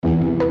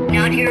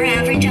Not your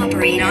average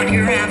operator. Not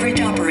your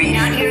average operator.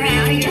 Not your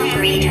average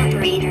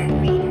operator.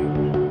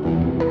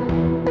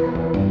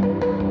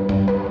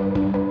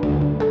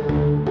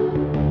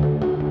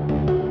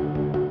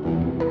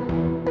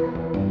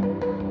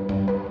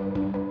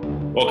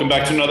 Welcome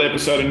back to another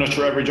episode of Not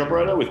Your Average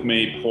Operator with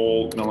me,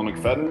 Paul Miller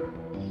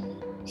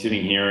McFadden,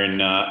 sitting here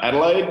in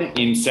Adelaide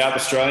in South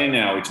Australia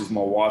now, which is my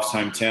wife's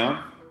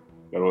hometown.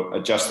 Got to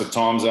adjust the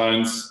time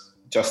zones,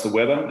 adjust the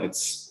weather.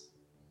 It's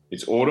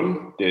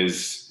autumn.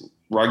 There's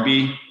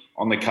rugby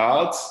on the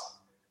cards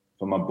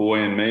for my boy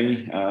and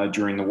me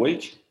during the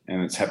week,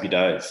 and it's happy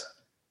days.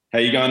 How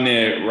you going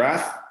there,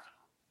 Rath?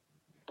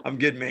 I'm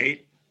good,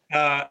 mate.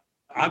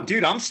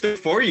 I'm still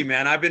for you,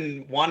 man. I've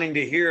been wanting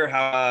to hear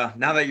how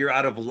now that you're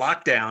out of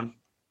lockdown,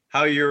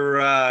 how your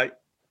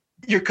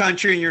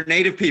country and your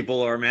native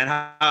people are, man.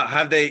 How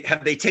have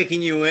they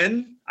taken you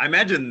in? I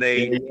imagine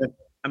they. Yeah.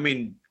 I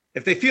mean,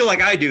 if they feel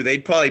like I do,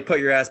 they'd probably put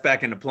your ass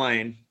back in a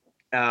plane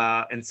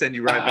and send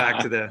you right back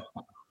to the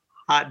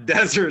hot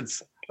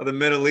deserts of the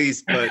Middle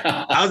East. But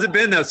how's it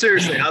been, though?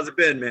 Seriously, how's it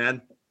been,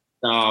 man?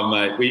 Oh,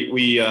 mate,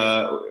 we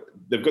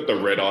they've got the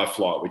red-eye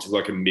flight, which is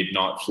like a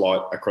midnight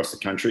flight across the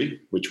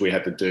country, which we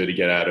had to do to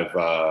get out of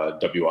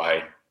WA.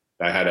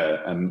 They had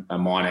a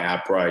minor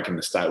outbreak and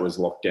the state was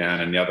locked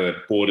down and the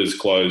other borders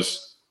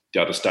closed,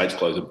 the other states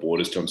closed the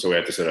borders to them. So we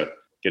had to sort of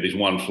get this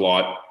one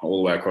flight all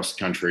the way across the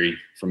country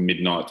from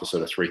midnight to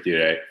sort of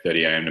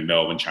 3:30 a.m. to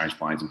Melbourne, change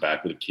planes and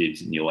back with the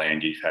kids. And you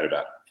land, you've had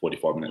about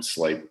 45 minutes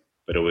sleep.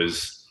 But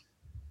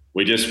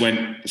we just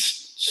went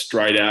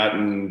straight out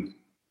and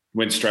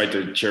went straight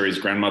to Cherry's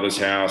grandmother's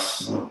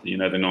house, you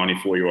know, the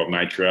 94-year-old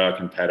matriarch,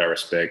 and paid our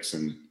respects.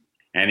 And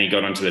Annie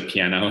got onto the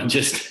piano and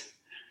just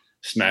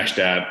smashed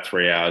out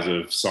 3 hours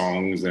of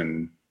songs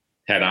and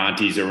had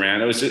aunties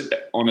around. It was just,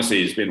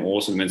 honestly, it's been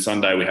awesome. And then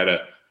Sunday we had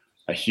a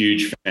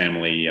huge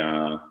family,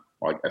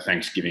 like a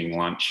Thanksgiving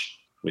lunch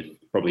with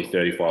probably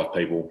 35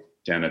 people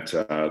down at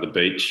the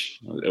beach.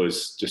 It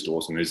was just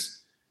awesome.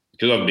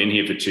 Because I've been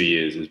here for 2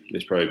 years,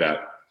 there's probably about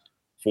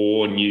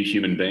 4 new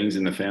human beings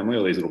in the family,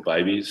 all these little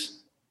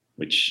babies,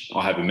 which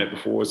I haven't met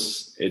before.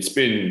 It's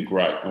been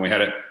great. And we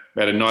had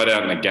a night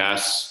out in the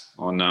gas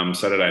on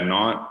Saturday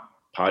night,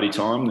 party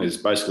time. There's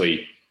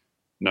basically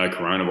no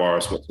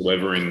coronavirus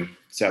whatsoever in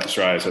South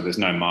Australia, so there's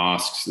no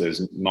masks.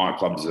 There's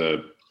nightclubs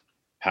are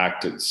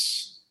packed.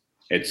 It's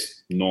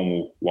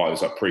normal. Like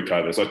it's like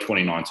pre-COVID. It's like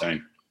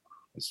 2019.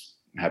 It's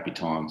happy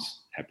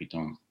times. Happy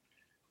times.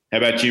 How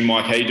about you,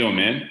 Mike? How you doing,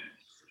 man?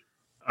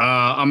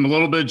 I'm a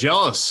little bit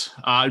jealous,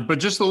 but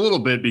just a little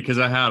bit because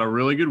I had a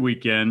really good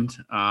weekend.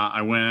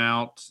 I went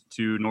out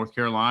to North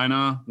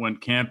Carolina, went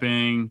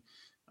camping,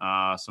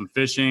 some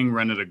fishing,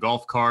 rented a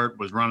golf cart,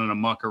 was running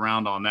amok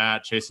around on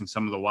that, chasing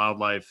some of the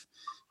wildlife,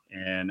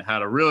 and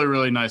had a really,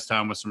 really nice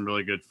time with some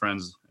really good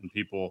friends and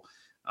people.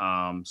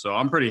 So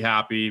I'm pretty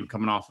happy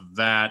coming off of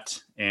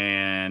that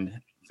and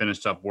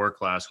finished up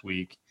work last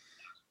week.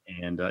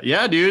 And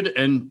yeah, dude.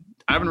 And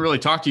I haven't really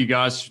talked to you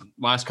guys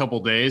last couple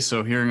of days.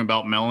 So hearing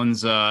about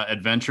Melon's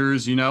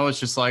adventures, you know, it's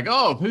just like,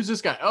 oh, who's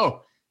this guy?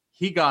 Oh,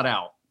 he got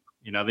out.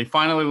 You know, they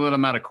finally let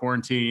him out of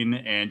quarantine,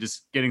 and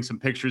just getting some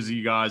pictures of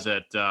you guys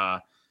at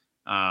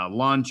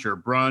lunch or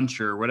brunch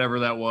or whatever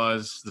that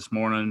was this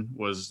morning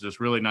was just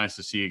really nice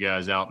to see you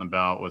guys out and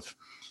about with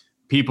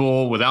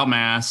people without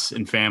masks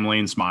and family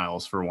and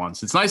smiles for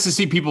once. It's nice to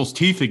see people's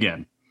teeth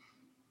again.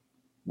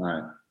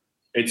 Right.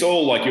 It's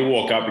all like you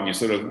walk up and you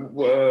sort of,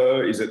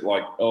 is it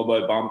like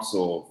elbow bumps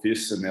or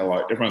fists? And they're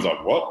like, everyone's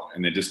like, what?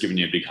 And they're just giving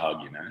you a big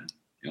hug, you know?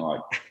 You're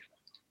like,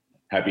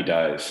 happy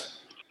days.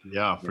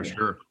 Yeah, for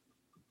sure.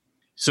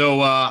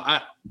 So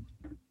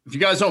if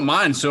you guys don't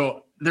mind,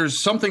 so there's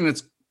something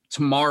that's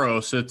tomorrow.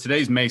 So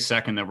today's May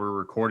 2nd that we're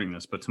recording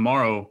this, but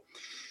tomorrow,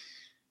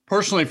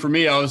 personally for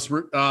me, I was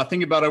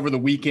thinking about over the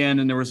weekend,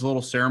 and there was a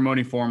little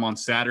ceremony for him on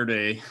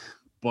Saturday,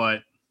 but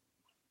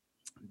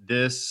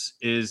this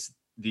is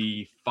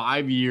the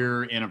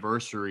 5-year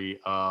anniversary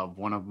of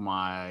one of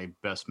my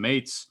best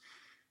mates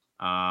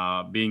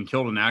being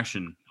killed in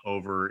action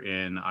over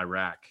in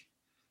Iraq.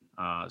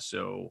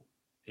 So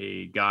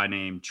a guy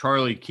named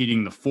Charlie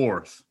Keating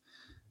IV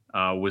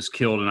was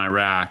killed in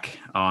Iraq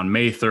on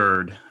May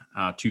 3rd,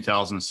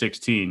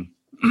 2016.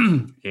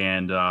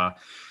 And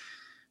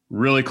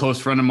really close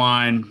friend of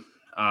mine.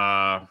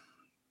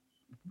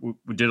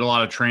 We did a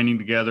lot of training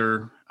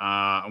together.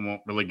 I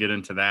won't really get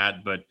into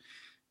that, but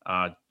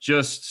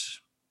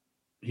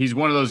he's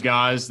one of those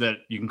guys that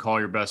you can call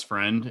your best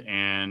friend.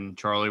 And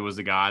Charlie was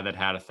the guy that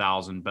had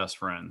 1,000 best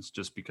friends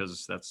just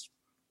because that's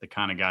the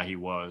kind of guy he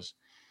was.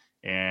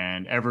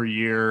 And every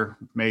year,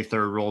 May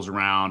 3rd rolls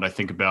around, I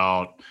think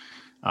about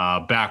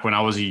back when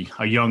I was a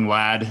young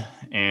lad,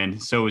 and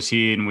so was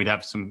he. And we'd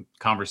have some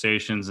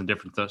conversations and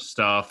different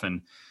stuff,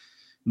 and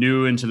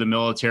new into the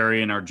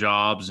military and our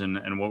jobs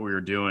and what we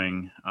were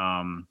doing.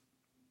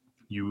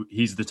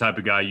 He's the type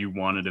of guy you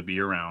wanted to be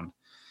around.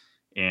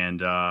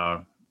 And,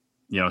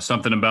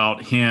 something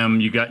about him,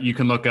 you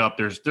can look up,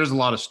 there's a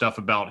lot of stuff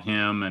about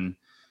him and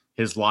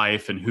his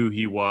life and who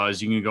he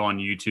was. You can go on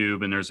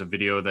YouTube and there's a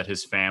video that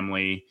his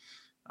family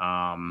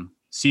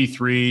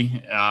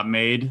C3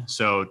 made.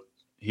 So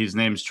his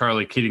name's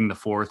Charlie Keating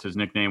IV. His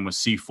nickname was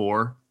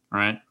C4,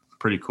 right?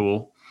 Pretty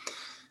cool.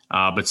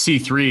 But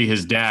C3,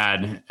 his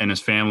dad and his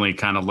family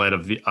kind of led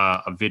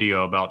a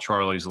video about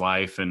Charlie's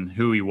life and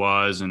who he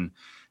was and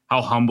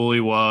how humble he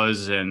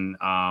was. And,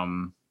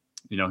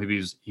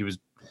 he was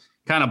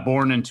kind of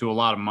born into a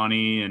lot of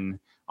money and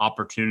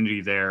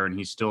opportunity there. And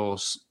he still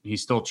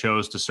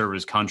chose to serve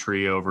his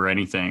country over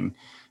anything.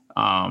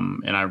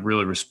 And I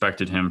really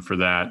respected him for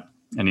that.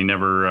 And he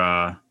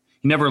never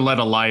led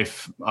a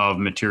life of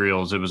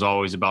materials. It was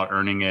always about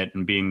earning it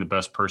and being the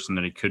best person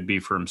that he could be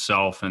for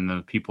himself and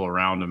the people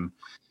around him.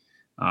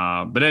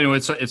 But anyway,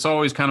 it's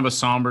always kind of a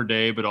somber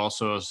day, but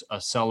also a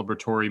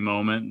celebratory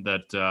moment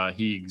that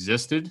he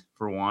existed,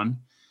 for one.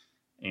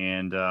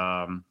 And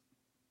there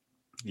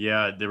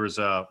was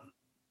a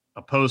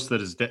post that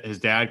his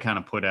dad kind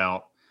of put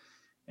out,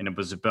 and it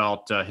was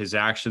about his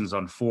actions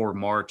on 4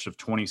 March of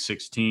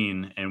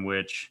 2016, in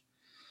which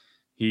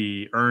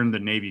he earned the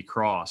Navy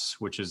Cross,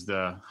 which is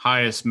the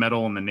highest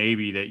medal in the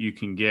Navy that you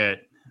can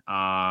get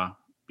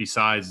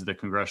besides the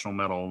Congressional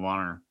Medal of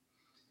Honor.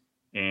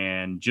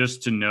 And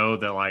just to know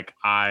that, like,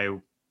 I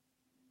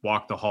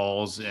walked the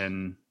halls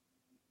and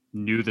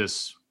knew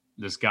this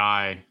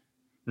guy,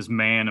 this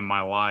man in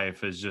my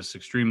life, is just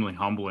extremely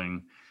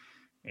humbling.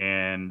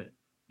 And,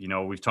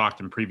 we've talked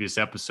in previous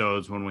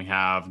episodes when we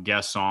have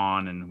guests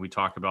on and we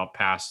talk about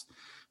past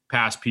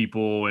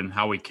people and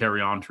how we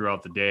carry on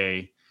throughout the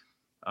day.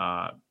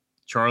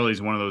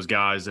 Charlie's one of those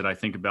guys that I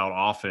think about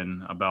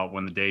often, about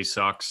when the day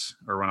sucks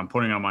or when I'm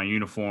putting on my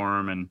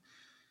uniform and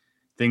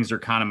things are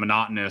kind of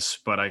monotonous,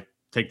 but I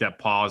take that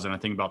pause and I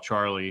think about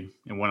Charlie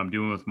and what I'm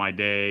doing with my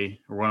day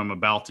or what I'm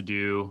about to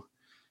do.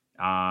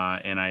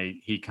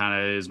 He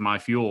kind of is my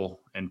fuel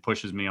and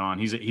pushes me on.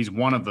 He's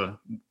one of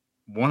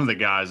the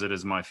guys that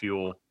is my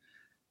fuel,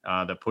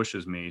 that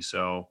pushes me.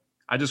 So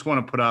I just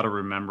want to put out a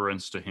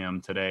remembrance to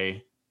him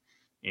today.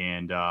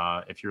 And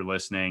if you're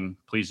listening,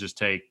 please just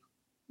take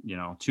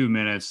 2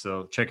 minutes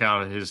to check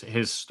out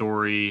his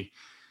story,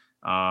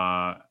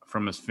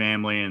 from his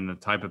family and the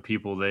type of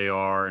people they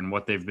are and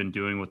what they've been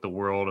doing with the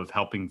world of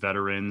helping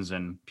veterans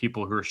and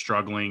people who are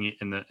struggling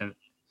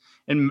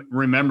in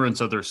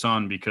remembrance of their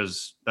son,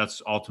 because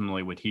that's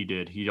ultimately what he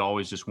did. He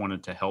always just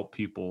wanted to help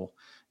people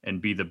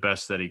and be the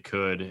best that he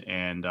could.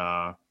 And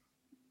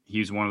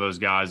he's one of those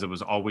guys that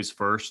was always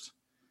first.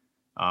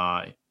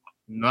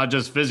 Not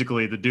just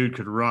physically, the dude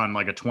could run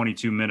like a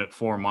 22-minute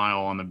 4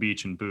 mile on the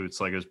beach in boots.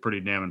 Like, it was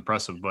pretty damn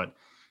impressive. But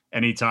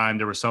anytime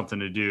there was something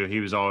to do,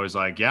 he was always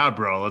like, yeah,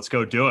 bro, let's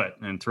go do it,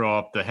 and throw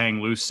up the hang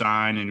loose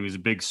sign. And he was a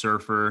big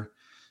surfer,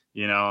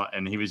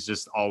 and he was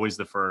just always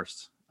the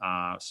first.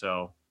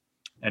 So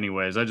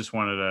anyways, I just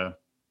wanted to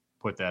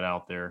put that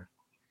out there.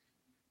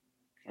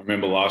 I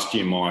remember last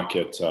year, Mike,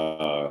 at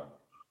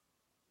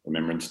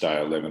Remembrance Day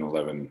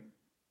 11/11,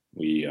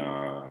 we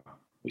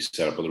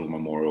set up a little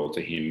memorial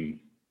to him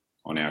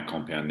on our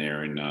compound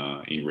there in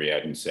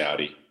Riyadh in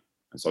Saudi.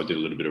 And so I did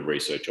a little bit of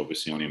research,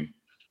 obviously, on him.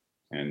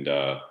 And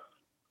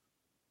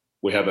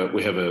we have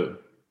a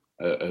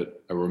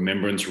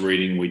remembrance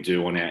reading we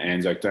do on our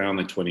Anzac Day on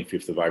the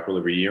 25th of April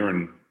every year.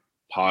 And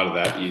part of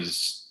that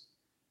is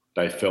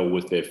they fell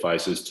with their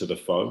faces to the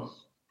foe.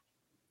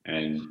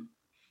 And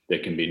there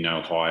can be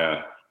no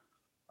higher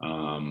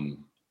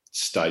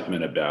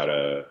statement about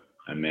a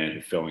man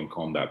who fell in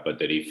combat, but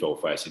that he fell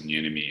facing the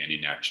enemy and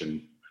in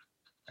action.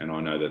 And I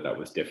know that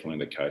was definitely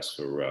the case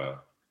for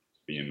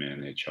your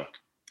man there, Chuck.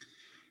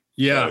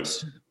 Yeah.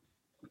 So,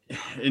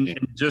 and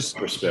just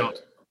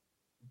respect.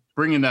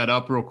 Bringing that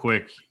up real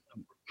quick,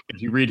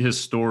 if you read his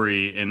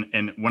story,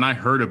 and when I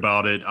heard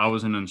about it, I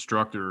was an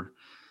instructor,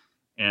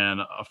 and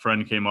a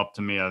friend came up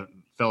to me, a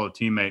fellow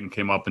teammate, and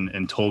came up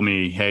and told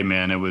me, hey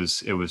man, it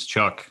was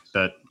Chuck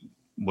that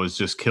was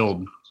just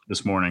killed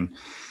this morning.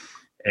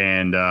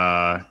 And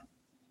on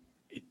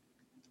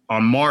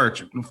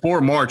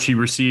 4 March, he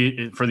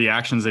received, for the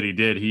actions that he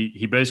did,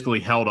 he basically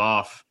held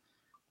off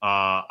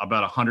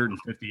about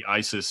 150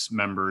 ISIS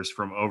members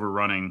from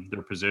overrunning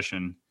their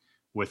position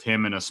with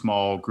him and a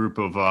small group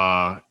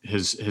of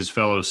his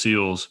fellow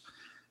SEALs.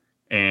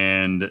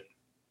 And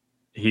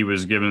he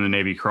was given the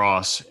Navy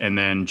Cross. And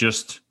then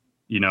just,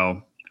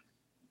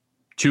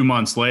 2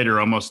 months later,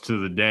 almost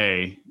to the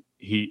day,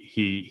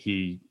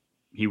 he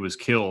was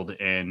killed.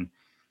 And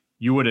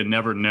you would have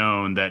never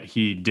known that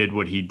he did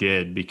what he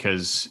did,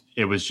 because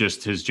it was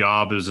just his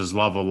job. It was his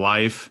love of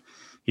life.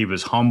 He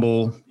was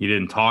humble. He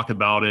didn't talk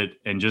about it.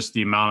 And just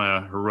the amount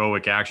of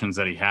heroic actions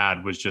that he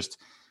had was just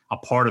a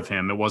part of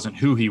him. It wasn't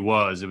who he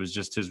was. It was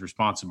just his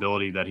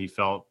responsibility that he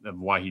felt of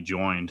why he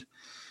joined.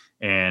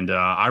 And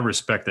I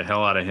respect the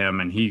hell out of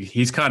him. And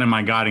he's kind of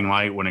my guiding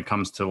light when it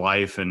comes to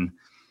life. And,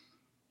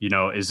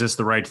 is this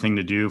the right thing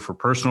to do for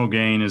personal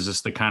gain? Is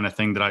this the kind of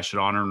thing that I should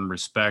honor and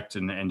respect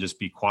and just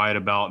be quiet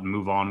about and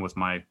move on with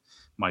my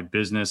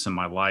business and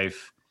my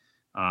life?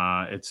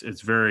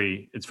 It's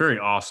very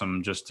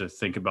awesome just to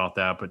think about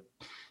that. But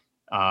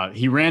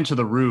he ran to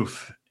the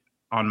roof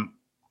on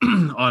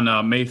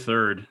May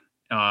 3rd.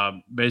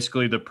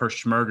 Basically, the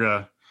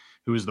Peshmerga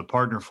who was the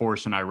partner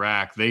force in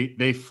Iraq.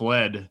 They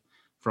fled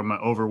from an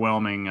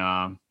overwhelming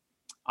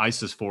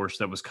ISIS force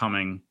that was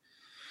coming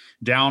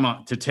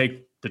down to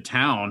take the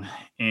town,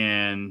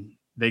 and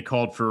they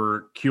called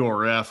for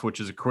QRF, which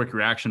is a quick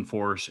reaction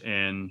force,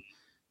 and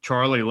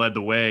Charlie led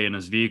the way in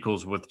his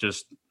vehicles with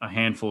just a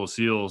handful of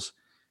SEALs,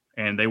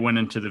 and they went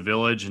into the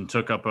village and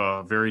took up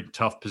a very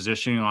tough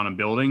position on a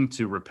building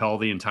to repel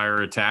the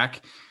entire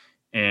attack.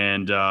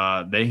 And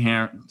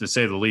to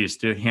say the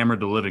least, they hammered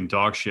the living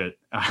dog shit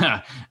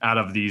out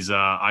of these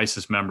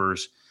ISIS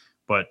members.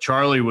 But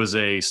Charlie was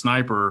a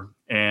sniper,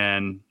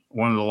 and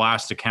one of the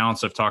last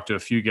accounts I've talked to a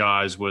few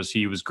guys was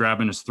he was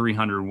grabbing his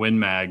 300 Win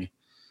Mag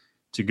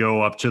to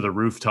go up to the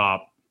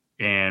rooftop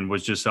and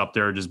was just up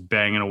there just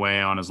banging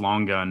away on his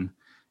long gun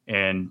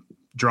and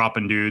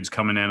dropping dudes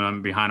coming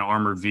in behind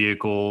armored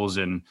vehicles.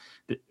 And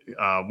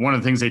one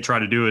of the things they try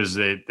to do is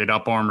they'd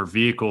up armor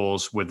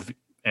vehicles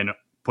and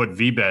put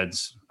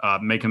V-beds,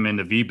 make them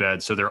into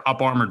V-beds. So they're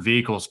up armored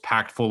vehicles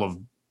packed full of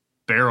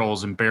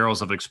barrels and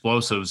barrels of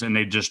explosives, and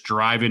they just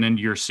drive it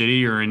into your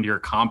city or into your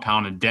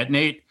compound and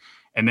detonate.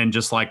 And then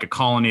just like a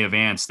colony of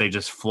ants, they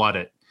just flood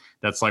it.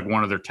 That's like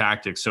one of their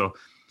tactics. So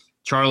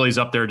Charlie's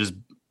up there just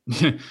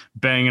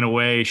banging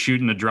away,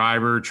 shooting the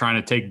driver, trying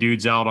to take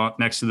dudes out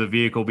next to the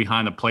vehicle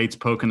behind the plates,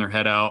 poking their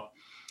head out.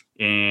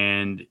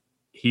 And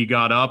he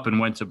got up and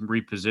went to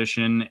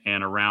reposition,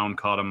 and a round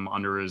caught him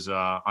under his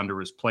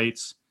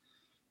plates.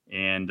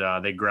 And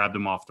they grabbed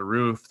him off the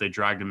roof. They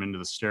dragged him into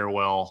the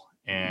stairwell,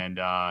 and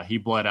he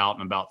bled out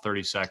in about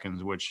 30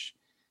 seconds, which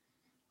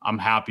I'm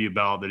happy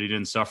about that he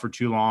didn't suffer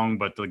too long.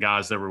 But the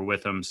guys that were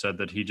with him said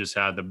that he just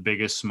had the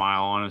biggest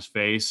smile on his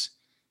face.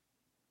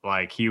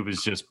 Like, he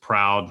was just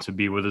proud to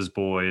be with his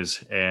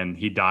boys, and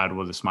he died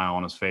with a smile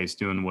on his face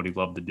doing what he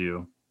loved to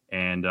do.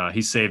 And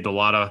he saved a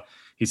lot of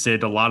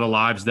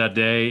lives that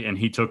day, and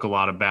he took a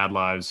lot of bad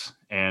lives.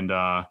 And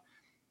I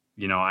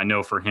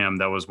know for him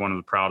that was one of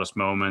the proudest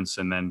moments.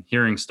 And then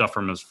hearing stuff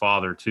from his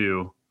father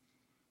too,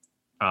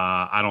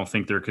 I don't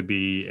think there could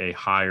be a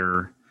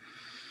higher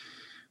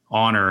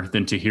honor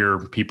than to hear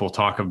people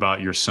talk about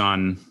your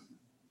son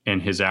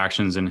and his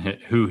actions and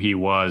who he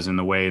was and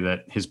the way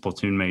that his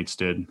platoon mates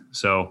did.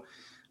 So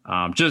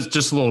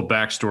just a little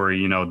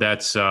backstory,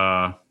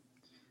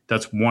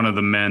 that's one of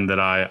the men that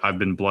I've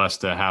been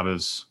blessed to have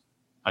as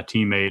a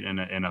teammate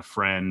and a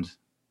friend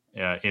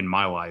in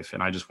my life.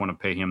 And I just want to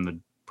pay him the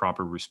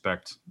proper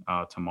respect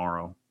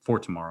tomorrow.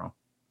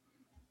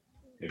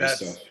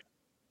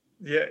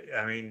 Yeah.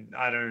 I mean,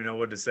 I don't even know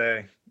what to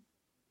say.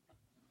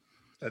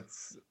 I've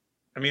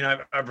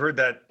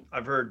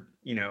heard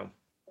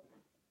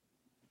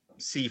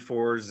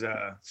C4's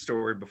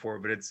story before,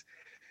 but it's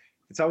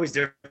always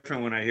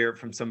different when I hear it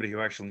from somebody who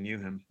actually knew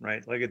him,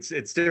 right? Like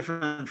it's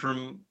different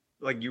from,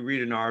 like, you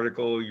read an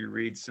article, you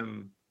read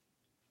some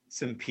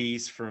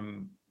piece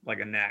from like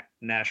a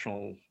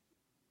national,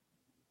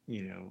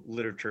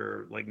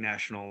 literature, like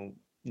national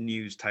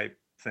news type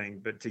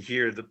thing, but to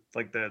hear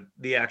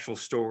the actual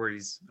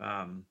stories,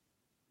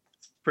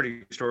 it's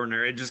pretty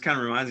extraordinary. It just kind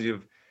of reminds me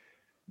of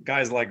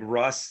guys like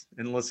Russ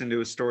and listening to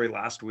his story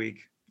last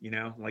week,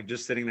 like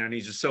just sitting there, and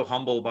he's just so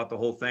humble about the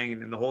whole thing.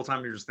 And the whole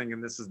time you're just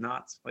thinking, this is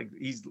nuts. Like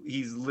he's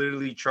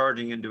literally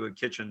charging into a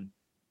kitchen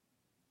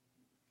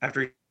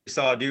after he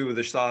saw a dude with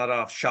a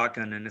sawed-off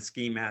shotgun and a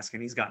ski mask,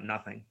 and he's got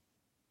nothing.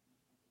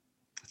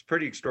 It's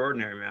pretty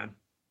extraordinary, man.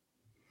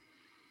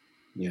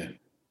 Yeah.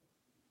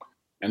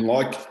 And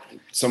like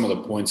some of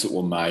the points that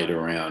were made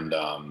around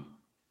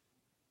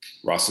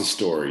Russ's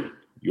story,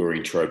 your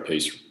intro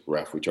piece,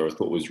 Raf, which I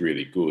thought was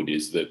really good,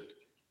 is that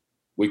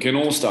we can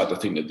all start to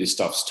think that this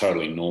stuff's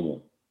totally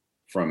normal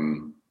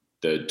from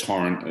the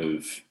torrent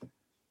of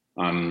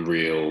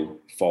unreal,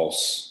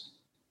 false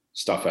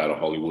stuff out of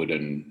Hollywood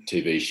and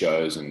TV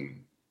shows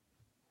and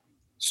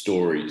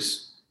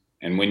stories.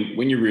 And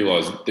when you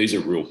realize that these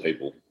are real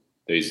people,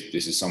 this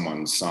is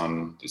someone's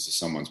son, this is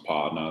someone's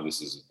partner,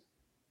 this is,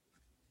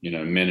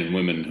 men and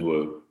women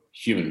who are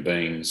human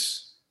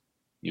beings,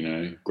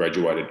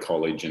 graduated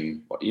college,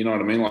 and you know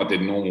what I mean? Like,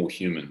 they're normal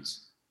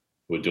humans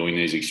who are doing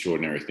these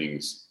extraordinary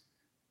things,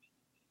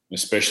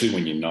 especially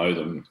when you know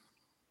them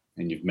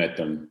and you've met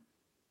them.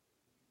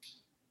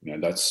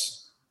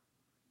 It's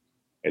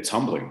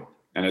humbling,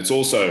 and it's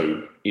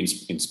also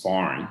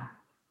inspiring.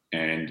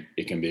 And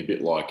it can be a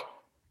bit like,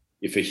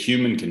 if a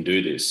human can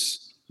do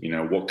this,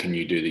 what can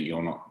you do that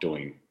you're not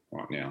doing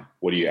right now?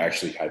 What are you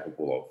actually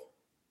capable of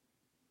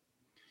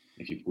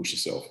if you push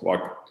yourself?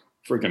 Like,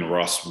 freaking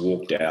Russ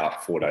walked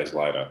out 4 days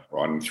later,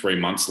 right? And 3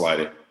 months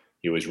later,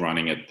 he was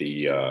running at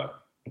the,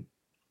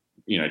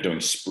 doing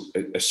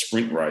a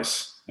sprint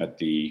race at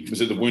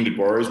was it the Wounded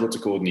Warriors? What's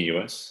it called in the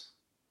US?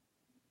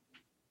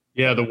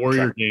 Yeah, the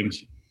Warrior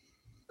Games.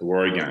 The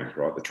Warrior Games,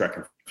 right? The track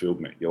and field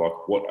meet. You're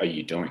like, what are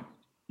you doing,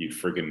 you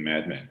friggin'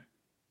 madman?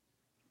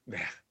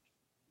 Yeah.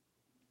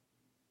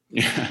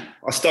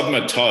 I stub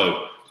my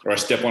toe or I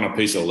step on a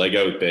piece of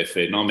Lego with bare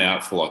feet and I'm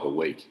out for like a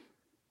week.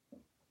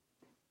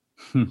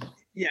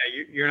 Yeah,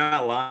 you're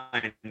not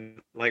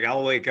lying. Like,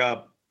 I'll wake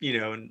up,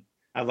 and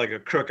I have like a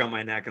crook on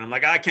my neck, and I'm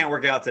like, I can't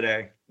work out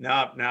today.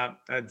 Nope, nope.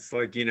 That's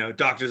like,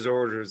 doctor's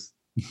orders.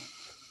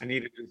 I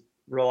need to just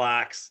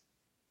relax.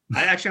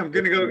 I'm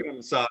gonna go get a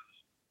massage.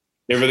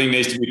 Everything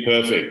needs to be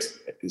perfect.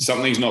 If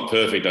something's not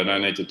perfect, I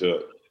don't need to do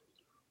it.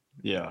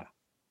 Yeah.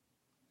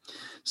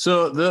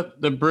 So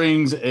that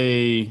brings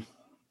a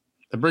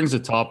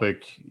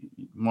topic.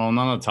 Well,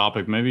 not a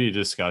topic, maybe a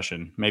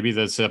discussion. Maybe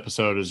this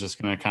episode is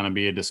just going to kind of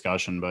be a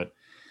discussion. But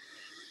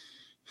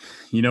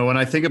when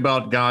I think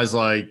about guys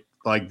like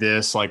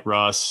this, like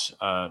Russ,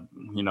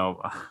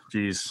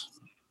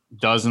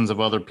 dozens of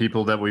other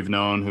people that we've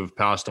known who've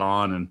passed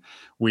on, and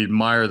we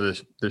admire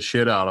the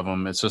shit out of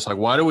them. It's just like,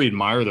 why do we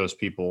admire those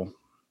people?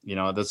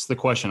 That's the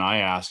question I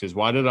ask: is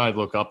why did I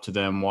look up to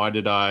them? Why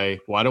do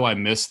I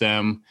miss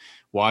them?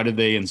 Why did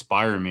they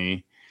inspire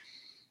me?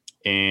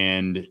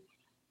 And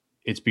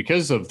it's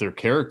because of their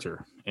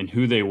character and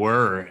who they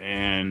were.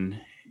 And,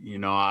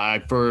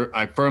 I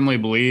firmly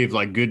believe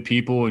like good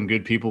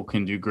people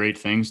can do great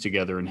things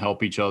together and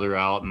help each other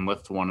out and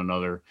lift one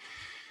another.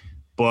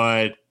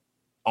 But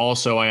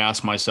also I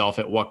ask myself,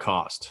 at what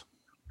cost?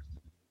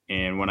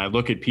 And when I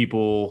look at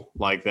people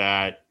like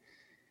that,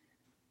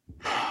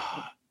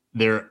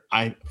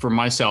 for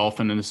myself,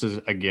 and this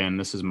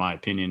is my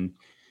opinion,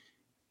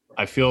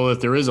 I feel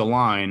that there is a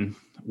line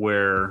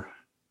where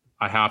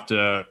I have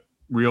to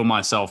reel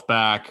myself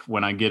back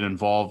when I get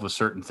involved with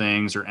certain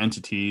things or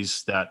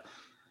entities that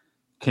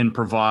can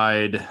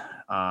provide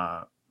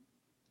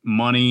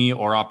money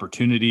or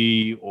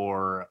opportunity,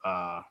 or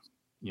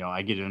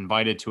I get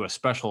invited to a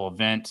special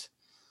event,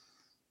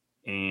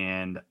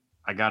 and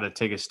I got to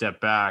take a step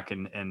back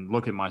and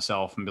look at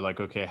myself and be like,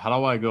 okay, how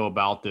do I go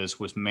about this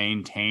with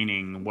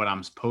maintaining what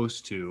I'm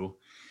supposed to?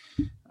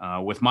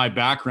 With my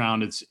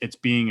background, it's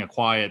being a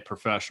quiet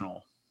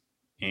professional,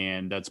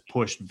 and that's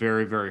pushed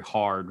very, very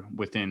hard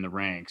within the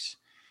ranks.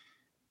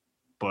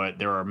 But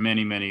there are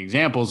many, many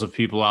examples of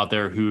people out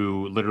there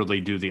who literally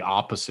do the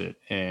opposite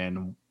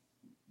and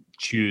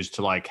choose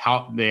to, like,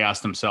 how they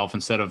ask themselves,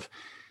 instead of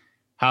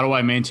how do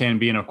I maintain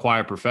being a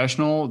quiet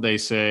professional, they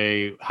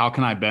say, how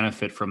can I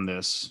benefit from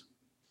this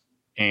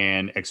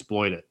and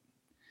exploit it?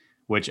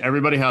 Which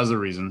everybody has their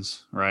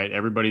reasons, right?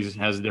 Everybody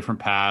has a different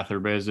path.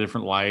 Everybody has a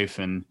different life,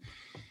 and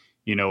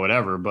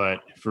whatever. But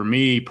for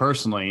me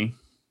personally,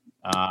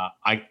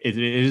 it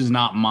is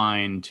not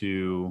mine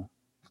to,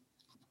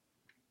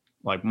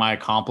 like, my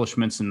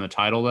accomplishments in the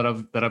title that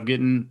I've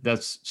gotten.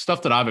 That's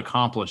stuff that I've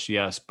accomplished,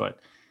 yes, but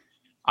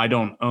I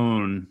don't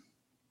own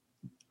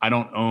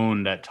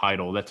that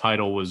title. That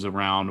title was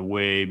around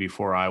way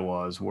before I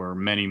was, where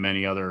many,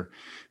 many other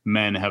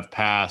men have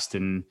passed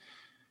and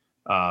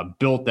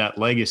built that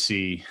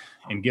legacy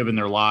and given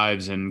their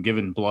lives and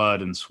given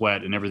blood and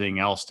sweat and everything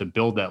else to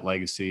build that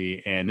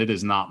legacy. And it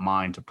is not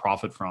mine to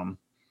profit from.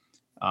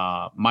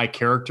 My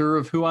character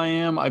of who I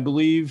am, I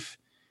believe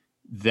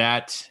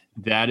that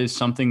is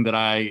something that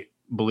I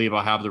believe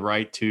I have the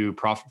right to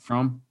profit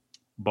from,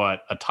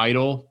 but a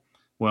title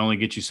will only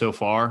get you so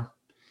far.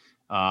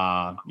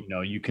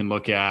 You can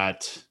look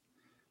at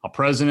a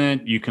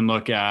president, you can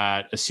look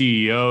at a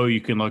CEO,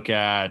 you can look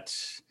at,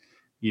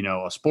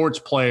 a sports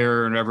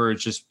player, and whatever.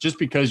 It's just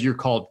because you're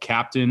called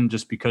captain,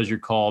 just because you're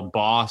called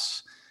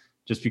boss,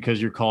 just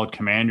because you're called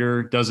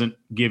commander, doesn't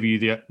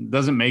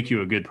make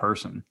you a good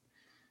person.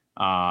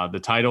 The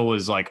title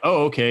is like,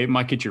 oh, okay, it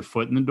might get your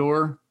foot in the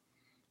door,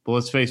 but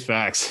let's face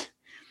facts.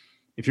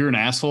 If you're an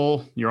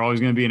asshole, you're always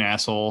going to be an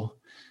asshole.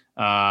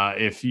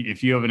 If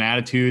you have an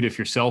attitude, if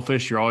you're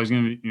selfish, you're always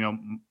going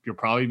to, you'll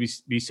probably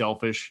be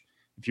selfish.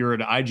 If you're an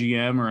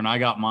IGM or an I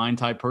got mine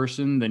type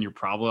person, then you're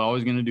probably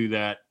always going to do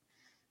that.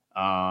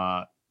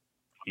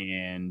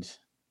 And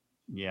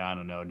yeah, I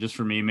don't know. Just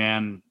for me,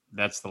 man,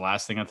 that's the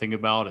last thing I think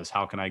about is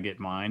how can I get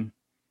mine?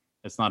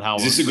 That's not how.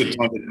 Is this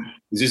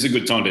a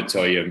good time to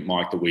tell you,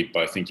 Mike, that we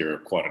both think you're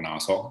quite an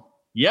asshole?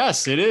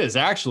 Yes, it is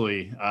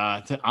actually.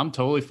 I'm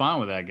totally fine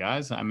with that,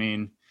 guys. I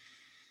mean,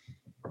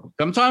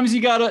 sometimes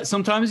you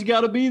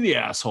gotta be the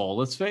asshole.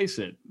 Let's face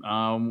it.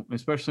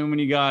 Especially when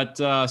you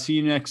got see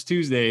you next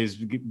Tuesdays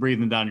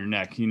breathing down your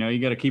neck. You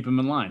got to keep them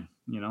in line.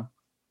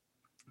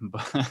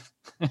 But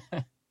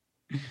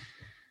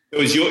so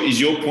is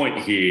your point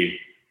here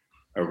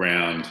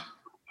around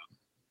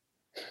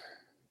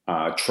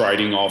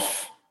trading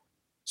off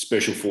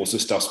special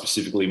forces stuff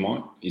specifically,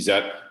 Mike? Is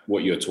that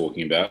what you're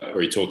talking about? Or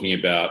are you talking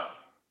about,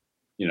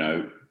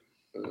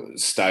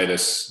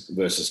 status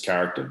versus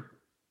character?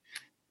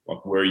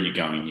 Like, where are you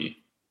going here?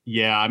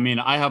 Yeah, I mean,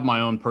 I have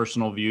my own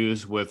personal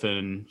views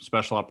within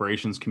special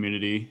operations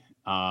community.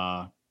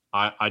 I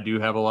do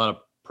have a lot of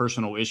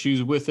personal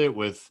issues with it,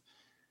 with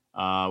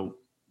the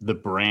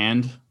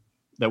brand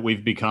that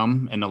we've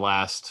become in the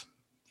last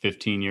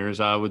 15 years,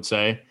 I would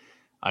say.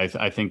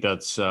 I think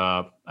that's,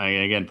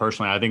 again,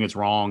 personally, I think it's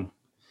wrong.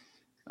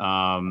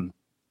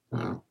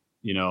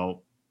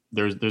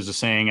 There's a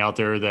saying out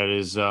there that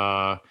is,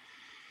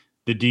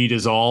 the deed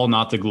is all,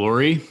 not the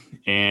glory.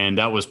 And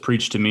that was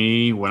preached to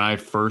me when I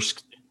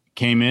first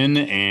came in,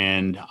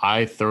 and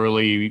I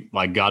thoroughly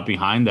got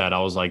behind that. I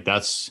was like,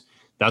 that's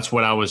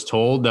what I was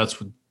told.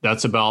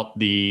 that's about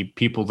the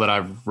people that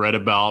I've read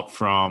about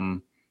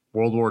from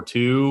World War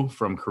II,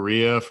 from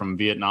Korea, from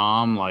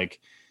Vietnam, like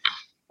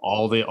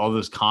all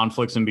those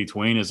conflicts in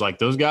between is like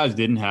those guys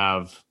didn't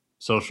have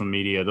social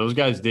media. Those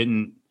guys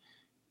didn't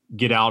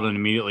get out and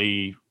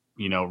immediately,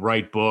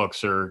 write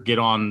books or get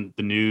on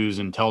the news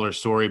and tell their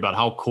story about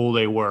how cool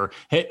they were.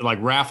 Hey, like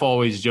Raph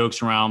always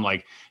jokes around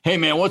like, hey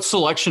man, what's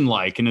selection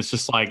like? And it's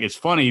just like, it's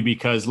funny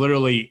because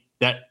literally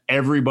that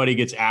everybody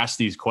gets asked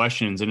these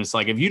questions. And it's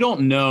like, if you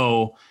don't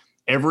know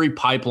every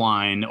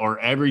pipeline or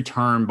every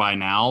term by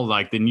now,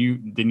 like then you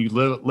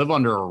live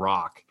under a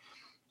rock.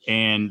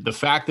 And the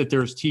fact that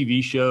there's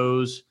TV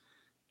shows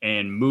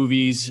and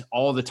movies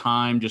all the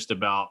time, just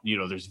about,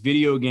 there's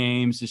video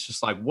games. It's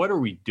just like, what are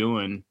we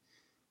doing?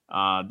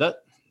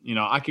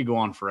 I could go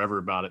on forever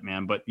about it,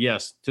 man. But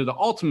yes, to the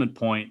ultimate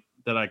point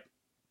that I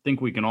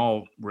think we can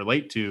all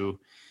relate to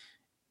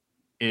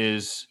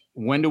is,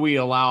 when do we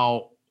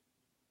allow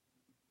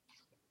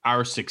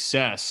our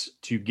success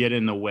to get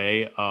in the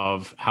way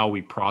of how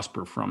we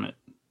prosper from it,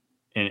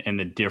 and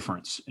the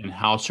difference? And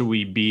how should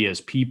we be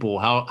as people?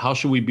 How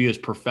should we be as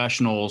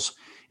professionals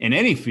in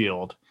any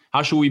field?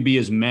 How should we be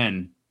as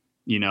men?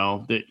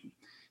 The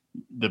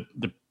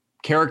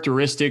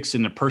characteristics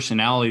and the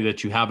personality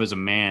that you have as a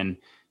man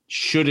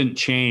shouldn't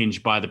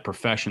change by the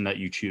profession that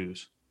you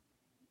choose.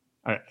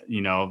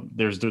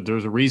 There's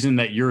a reason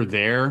that you're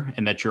there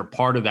and that you're a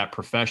part of that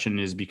profession,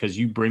 is because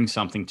you bring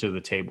something to the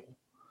table.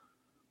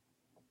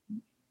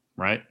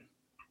 Right?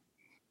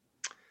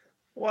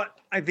 Well,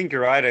 I think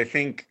you're right. I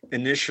think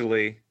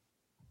initially,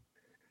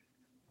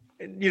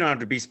 you don't have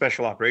to be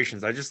special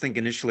operations. I just think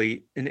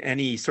initially in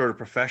any sort of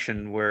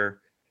profession where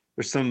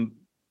there's some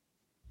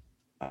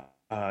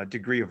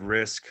degree of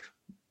risk,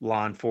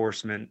 law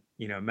enforcement,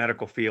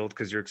 medical field,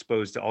 because you're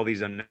exposed to all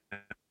these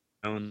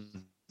unknowns,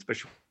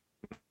 especially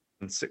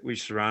when we're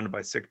surrounded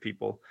by sick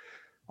people.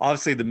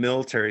 Obviously the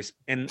military,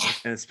 and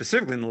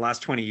specifically in the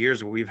last 20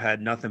 years where we've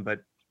had nothing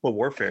but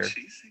warfare.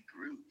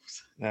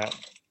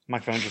 My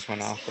phone just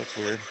went off. That's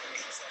weird.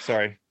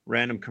 Sorry,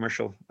 random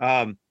commercial.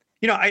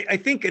 I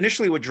think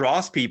initially what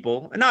draws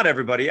people, and not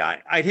everybody,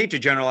 I'd hate to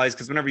generalize,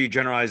 because whenever you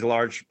generalize a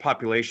large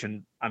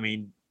population, I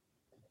mean,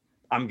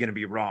 I'm going to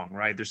be wrong,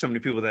 right? There's so many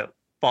people that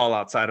fall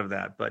outside of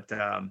that. But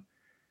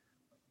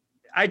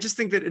I just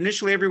think that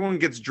initially everyone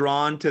gets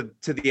drawn to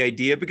the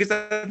idea, because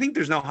I think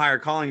there's no higher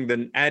calling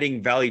than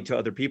adding value to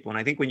other people. And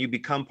I think when you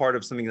become part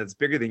of something that's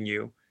bigger than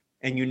you,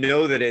 and you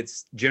know that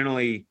it's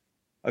generally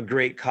a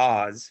great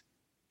cause,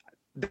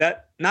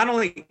 that not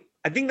only,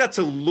 I think that's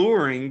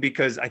alluring,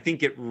 because I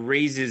think it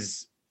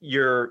raises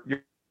your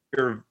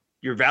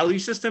value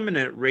system, and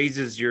it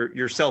raises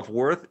your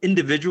self-worth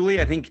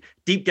individually. I think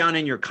deep down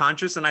in your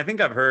conscious, and I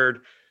think I've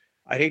heard,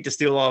 I'd hate to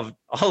steal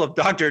all of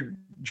Dr.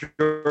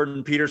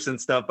 Jordan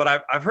Peterson's stuff, but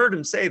I've heard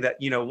him say that,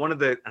 one of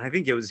the, and I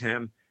think it was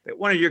him, that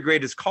one of your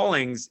greatest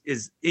callings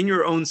is in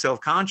your own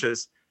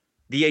self-conscious,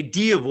 the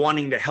idea of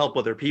wanting to help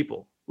other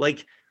people.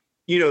 Like,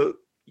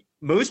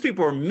 most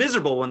people are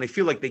miserable when they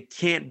feel like they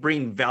can't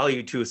bring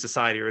value to a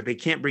society, or they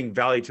can't bring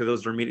value to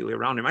those that are immediately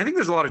around them. I think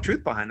there's a lot of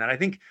truth behind that. I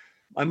think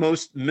my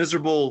most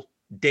miserable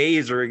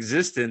days or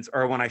existence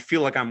are when I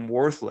feel like I'm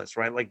worthless,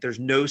 right? Like there's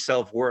no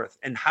self-worth.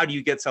 And how do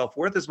you get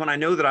self-worth? Is when I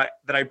know that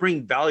I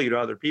bring value to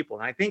other people.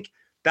 And I think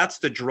that's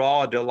the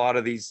draw to a lot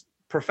of these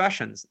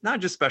professions, not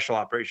just special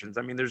operations.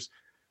 I mean,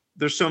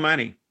 there's so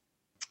many.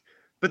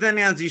 But then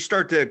as you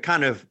start to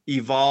kind of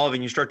evolve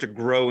and you start to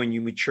grow and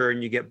you mature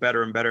and you get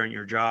better and better in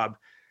your job,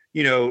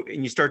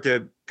 and you start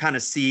to kind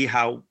of see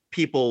how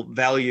people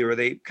value, or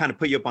they kind of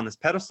put you up on this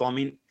pedestal. I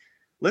mean,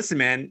 listen,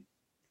 man,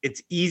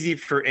 it's easy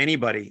for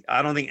anybody.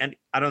 I don't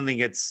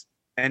think it's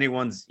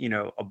anyone's,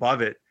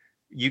 above it.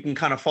 You can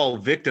kind of fall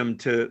victim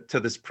to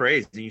this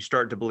praise, and you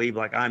start to believe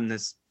like I'm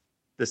this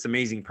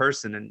amazing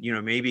person. And,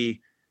 maybe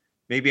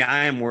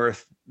I am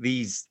worth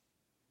these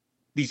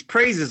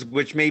praises,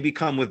 which maybe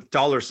come with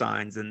dollar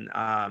signs. And,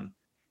 I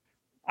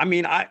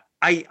mean, I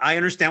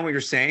understand what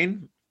you're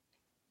saying.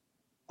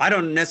 I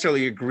don't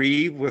necessarily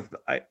agree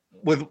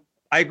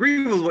I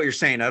agree with what you're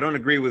saying. I don't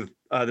agree with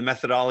the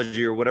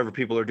methodology or whatever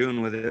people are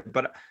doing with it,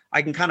 but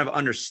I can kind of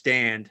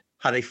understand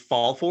how they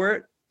fall for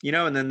it,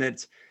 and then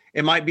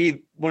it might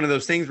be one of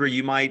those things where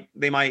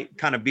they might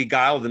kind of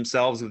beguile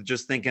themselves with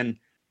just thinking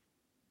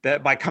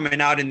that by coming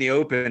out in the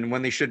open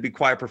when they should be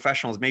quiet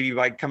professionals, maybe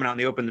by coming out in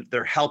the open,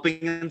 they're helping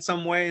in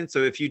some way. And so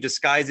if you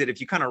disguise it, if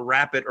you kind of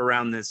wrap it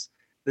around this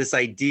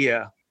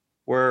idea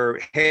where,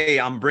 hey,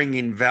 I'm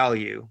bringing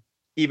value,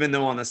 even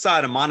though on the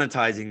side of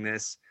monetizing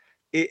this,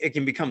 it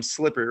can become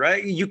slippery,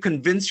 right? You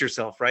convince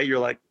yourself, right? You're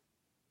like,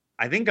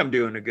 I think I'm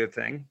doing a good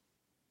thing.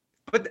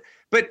 But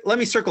let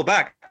me circle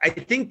back. I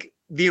think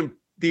the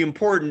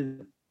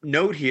important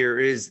note here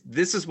is,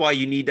 this is why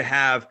you need to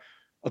have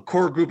a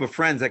core group of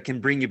friends that can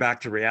bring you back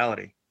to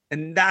reality.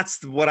 And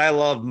that's what I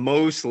love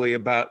mostly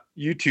about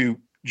you two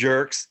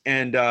jerks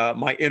and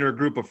my inner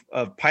group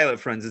of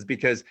pilot friends, is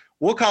because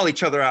we'll call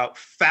each other out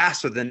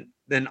faster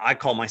than I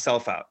call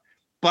myself out.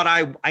 But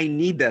I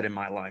need that in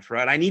my life,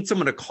 right? I need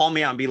someone to call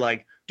me out and be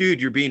like, dude,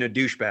 you're being a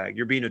douchebag.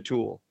 You're being a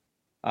tool.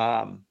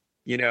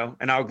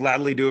 and I'll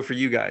gladly do it for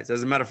you guys.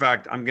 As a matter of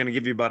fact, I'm going to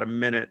give you about a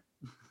minute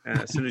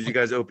as soon as you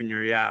guys open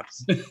your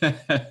yaps.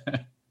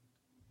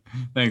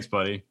 Thanks,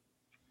 buddy.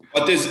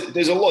 But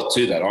there's a lot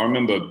to that. I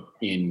remember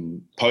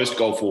in post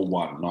Gulf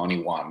War I,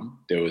 91,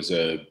 there was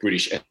a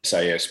British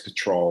SAS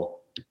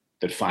patrol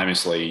that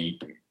famously,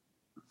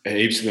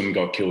 heaps of them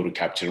got killed or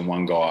captured, and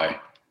one guy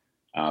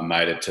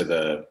made it to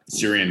the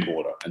Syrian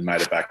border and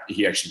made it back.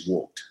 He actually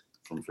walked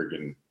from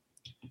friggin',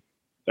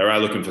 they were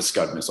out looking for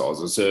Scud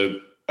missiles. It's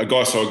a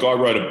guy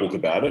wrote a book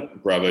about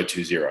it, Bravo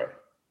 20.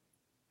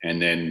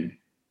 And then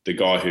the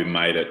guy who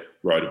made it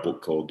wrote a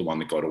book called The One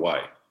That Got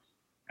Away.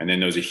 And then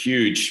there was a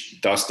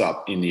huge dust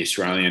up in the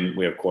Australian.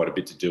 We have quite a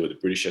bit to do with the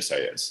British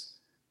SAS.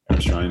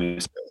 Australian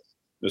SAS.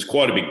 There's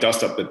quite a big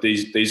dust up, but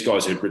these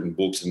guys had written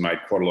books and made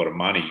quite a lot of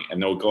money. And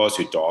there were guys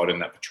who died in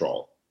that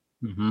patrol.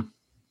 Mm-hmm.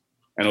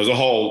 And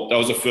that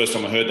was the first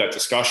time I heard that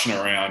discussion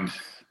around,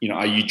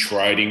 are you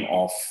trading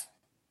off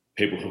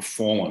people who've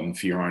fallen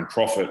for your own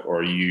profit,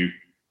 or are you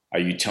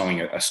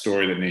telling a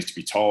story that needs to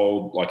be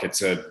told? Like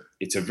it's a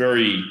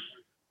very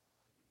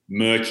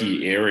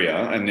murky area,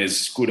 and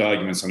there's good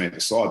arguments on either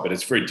side, but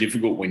it's very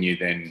difficult when you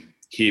then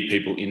hear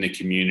people in the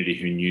community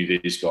who knew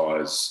these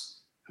guys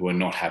who are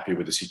not happy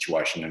with the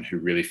situation and who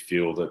really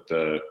feel that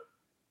the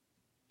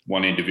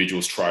one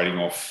individual's trading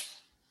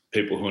off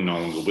people who are no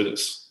longer with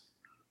us.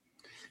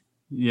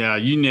 Yeah,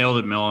 you nailed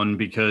it, Melon,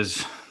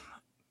 because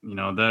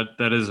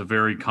that is a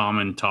very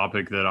common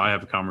topic that I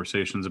have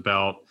conversations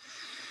about.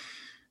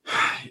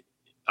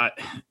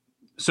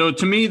 So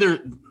to me,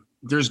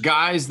 there's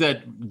guys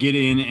that get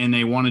in and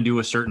they want to do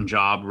a certain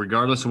job,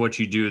 regardless of what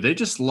you do. They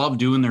just love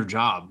doing their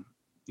job.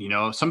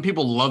 Some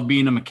people love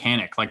being a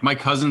mechanic. Like my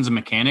cousin's a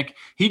mechanic.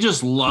 He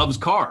just loves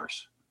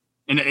cars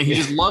and he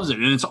just loves it.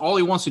 And it's all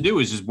he wants to do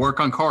is just work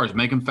on cars,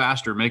 make them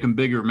faster, make them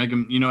bigger, make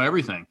them,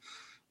 everything.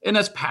 And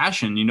that's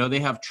passion. They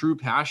have true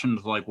passion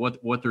of like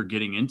what they're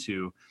getting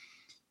into.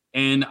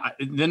 And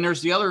then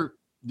there's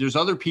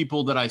other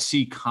people that I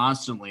see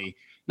constantly,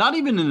 not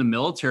even in the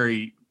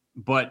military,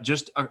 but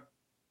just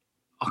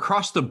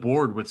across the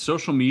board with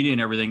social media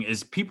and everything,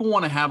 is people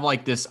want to have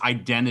like this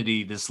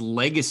identity, this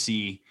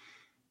legacy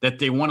that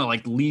they want to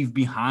like leave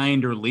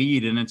behind or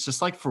lead. And it's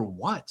just like, for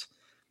what?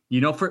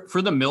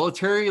 For the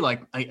military,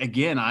 like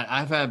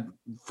I've had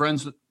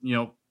friends,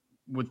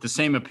 with the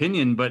same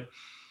opinion,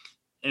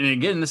 and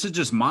again, this is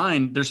just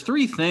mine. There's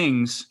 3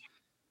 things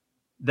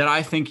that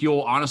I think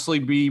you'll honestly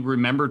be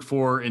remembered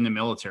for in the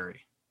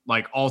military,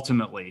 like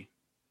ultimately.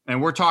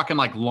 And we're talking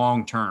like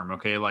long term,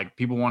 okay? Like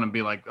people want to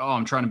be like, oh,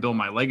 I'm trying to build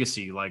my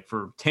legacy. Like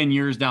for 10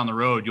 years down the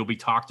road, you'll be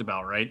talked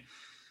about, right?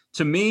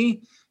 To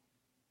me,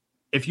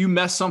 if you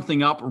mess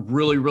something up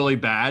really, really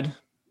bad,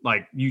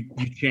 like you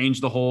change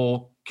the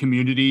whole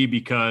community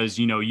because,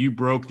 you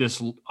broke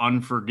this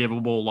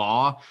unforgivable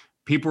law,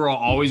 people are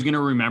always going to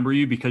remember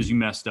you because you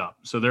messed up.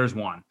 So there's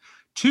one.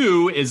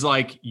 2 is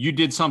like you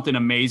did something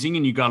amazing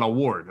and you got an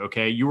award,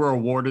 okay? You were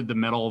awarded the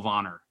Medal of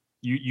Honor.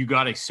 You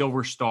got a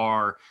Silver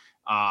Star,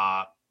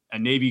 a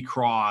Navy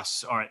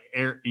Cross, or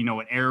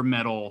an Air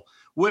Medal,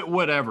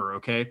 whatever,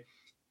 okay?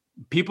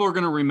 People are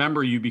going to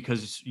remember you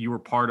because you were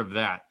part of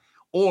that.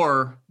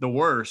 Or the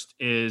worst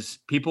is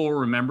people will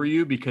remember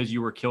you because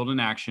you were killed in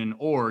action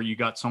or you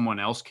got someone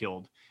else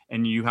killed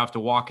and you have to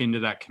walk into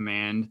that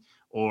command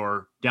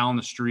or down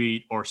the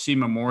street or see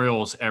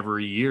memorials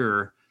every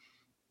year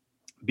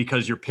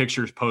because your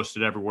picture's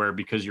posted everywhere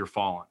because you're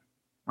fallen,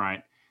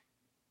 right?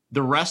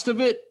 The rest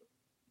of it,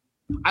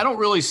 I don't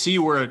really see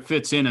where it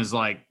fits in as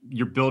like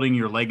you're building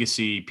your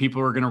legacy.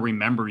 People are going to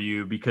remember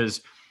you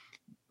because,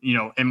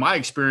 in my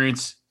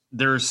experience,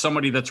 there's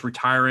somebody that's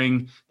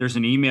retiring. There's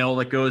an email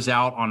that goes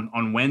out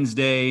on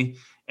Wednesday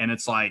and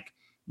it's like,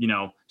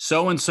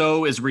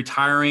 so-and-so is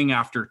retiring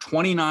after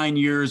 29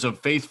 years of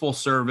faithful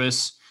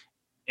service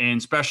in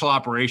special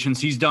operations.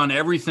 He's done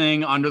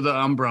everything under the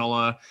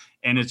umbrella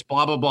and it's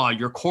blah, blah, blah.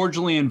 You're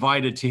cordially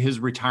invited to his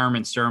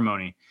retirement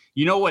ceremony.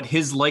 You know what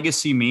his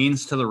legacy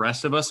means to the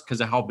rest of us because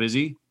of how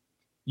busy?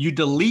 You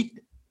delete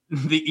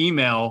the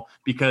email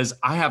because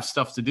I have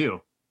stuff to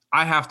do.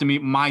 I have to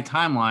meet my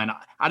timeline.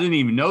 I didn't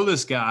even know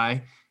this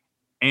guy.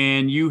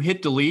 And you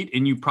hit delete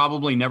and you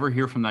probably never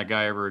hear from that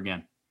guy ever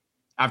again.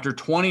 After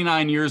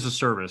 29 years of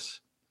service,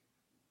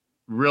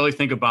 really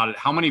think about it.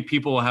 How many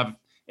people have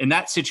in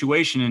that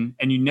situation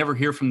and you never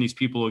hear from these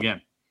people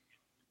again?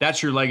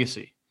 That's your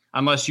legacy,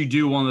 unless you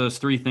do one of those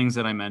 3 things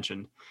that I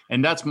mentioned.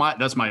 And that's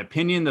my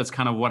opinion. That's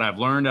kind of what I've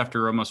learned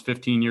after almost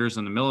 15 years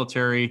in the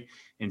military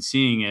and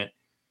seeing it.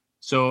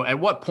 So at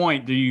what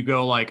point do you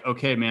go like,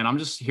 okay, man, I'm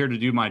just here to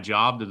do my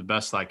job to the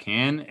best I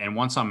can. And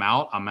once I'm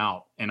out, I'm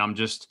out. And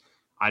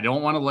I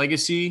don't want a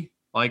legacy.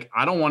 Like,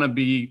 I don't want to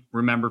be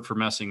remembered for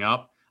messing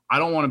up. I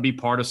don't want to be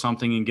part of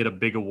something and get a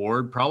big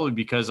award, probably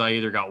because I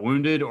either got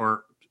wounded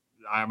or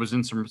I was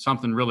in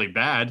something really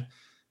bad.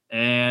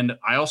 And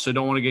I also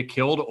don't want to get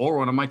killed or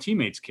one of my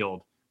teammates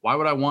killed. Why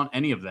would I want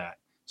any of that?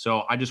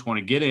 So I just want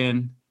to get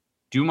in,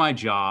 do my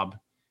job,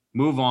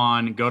 move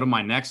on, go to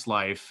my next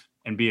life,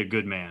 and be a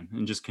good man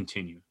and just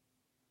continue.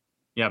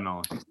 Yeah,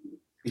 Melon.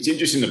 It's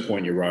interesting the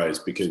point you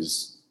raised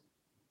because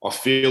I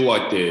feel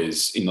like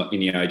there's in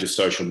the age of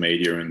social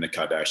media and the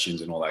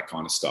Kardashians and all that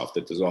kind of stuff,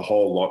 that there's a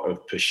whole lot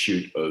of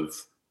pursuit of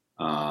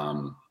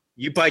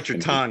You bite your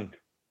tongue.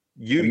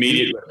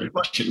 immediate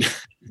recognition.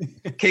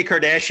 Kay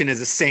Kardashian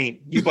is a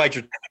saint. You bite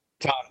your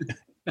tongue.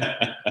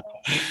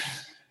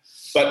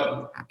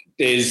 But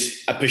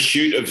there's a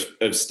pursuit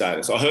of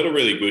status. I heard a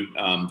really good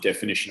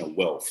definition of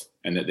wealth,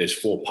 and that there's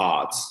 4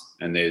 parts,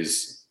 and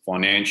there's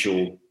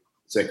financial,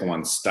 second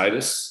one's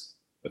status,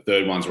 the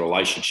third one's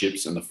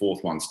relationships, and the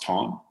fourth one's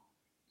time.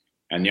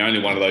 And the only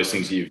one of those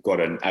things that you've got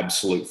an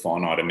absolute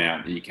finite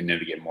amount that you can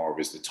never get more of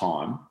is the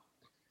time.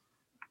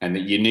 And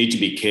that you need to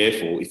be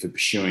careful if you're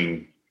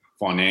pursuing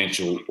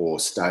financial or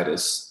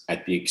status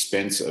at the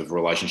expense of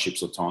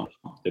relationships or time.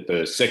 That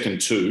the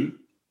second two,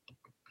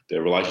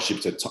 the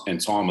relationships and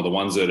time, are the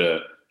ones that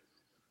are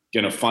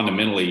going to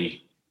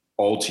fundamentally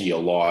alter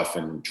your life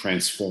and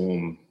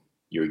transform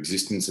your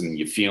existence and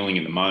your feeling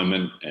in the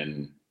moment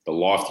and the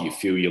life that you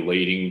feel you're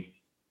leading.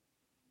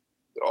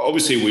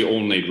 Obviously, we all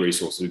need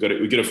resources. We got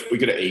to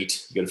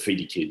eat. We got to feed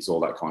your kids, all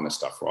that kind of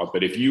stuff, right?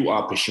 But if you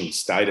are pursuing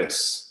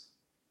status,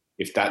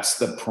 if that's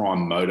the prime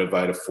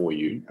motivator for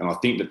you, and I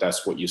think that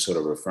that's what you're sort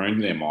of referring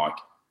to there, Mike,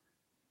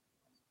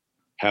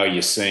 how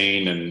you're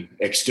seen and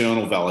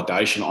external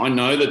validation. I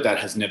know that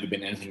has never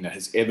been anything that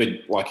has ever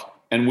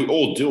and we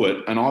all do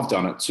it, and I've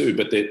done it too,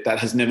 but that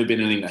has never been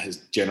anything that has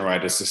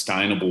generated a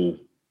sustainable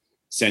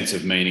sense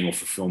of meaning or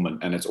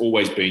fulfillment. And it's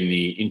always been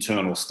the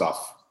internal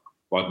stuff,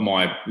 like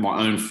my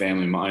own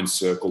family, my own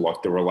circle,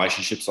 like the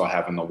relationships I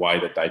have and the way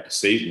that they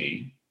perceive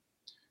me,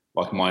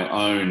 like my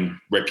own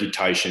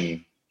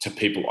reputation to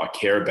people I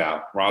care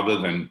about, rather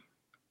than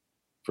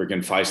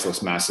freaking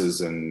faceless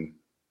masses and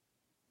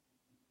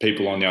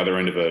people on the other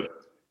end of a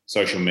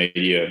social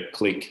media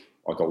click,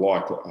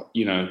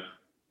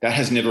 that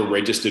has never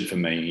registered for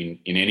me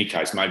in any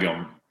case. Maybe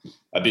I'm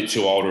a bit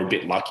too old or a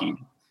bit lucky,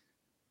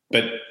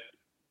 but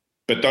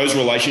those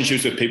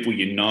relationships with people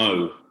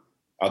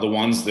are the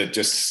ones that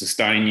just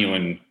sustain you,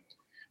 and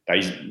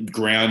they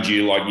ground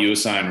you, like you were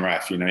saying,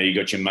 Raph. You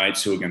got your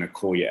mates who are going to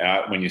call you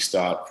out when you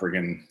start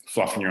friggin'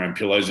 fluffing your own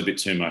pillows a bit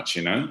too much,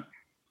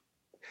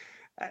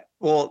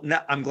 Well,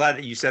 I'm glad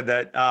that you said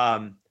that.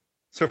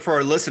 So for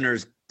our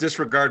listeners,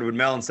 disregard what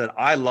Melon said.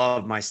 I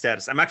love my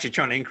status. I'm actually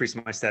trying to increase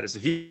my status.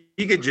 If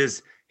you could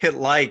just hit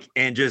like,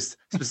 and just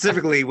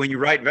specifically when you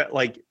write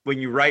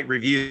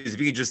reviews, if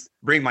you could just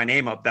bring my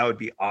name up, that would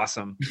be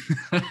awesome.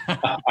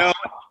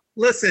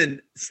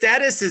 Listen,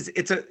 status is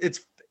it's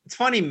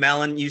funny,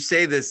 Melon. You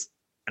say this,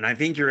 and I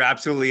think you're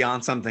absolutely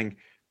on something.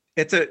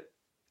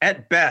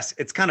 At best,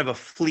 it's kind of a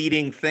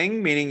fleeting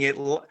thing, meaning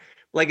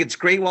it's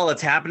great while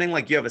it's happening.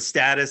 Like you have a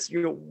status,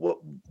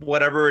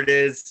 whatever it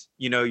is,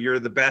 you're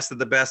the best of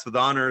the best with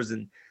honors,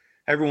 and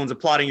everyone's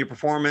applauding your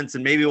performance,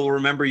 and maybe we'll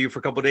remember you for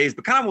a couple of days.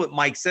 But kind of what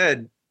Mike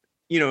said,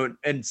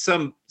 in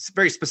some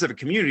very specific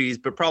communities,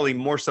 but probably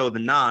more so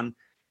than none,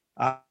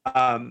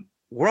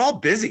 we're all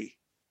busy.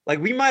 Like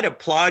we might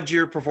applaud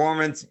your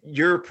performance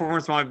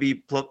might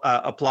be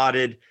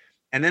applauded,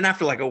 and then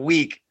after like a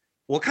week,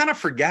 we'll kind of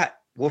forget.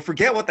 We'll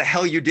forget what the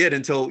hell you did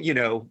until,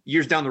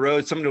 years down the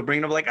road, somebody will bring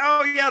it up like,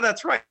 oh yeah,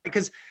 that's right.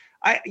 Because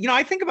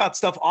I think about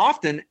stuff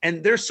often,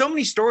 and there's so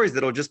many stories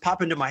that'll just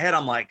pop into my head.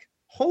 I'm like,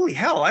 holy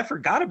hell, I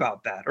forgot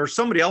about that. Or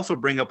somebody else will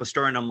bring up a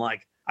story and I'm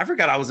like, I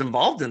forgot I was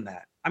involved in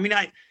that. I mean,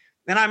 I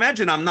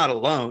imagine I'm not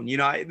alone.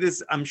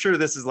 I'm sure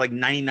this is like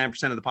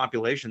 99% of the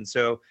population.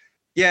 So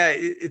yeah,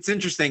 it's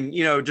interesting,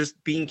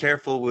 just being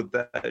careful with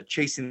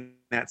chasing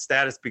that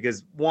status,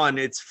 because one,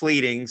 it's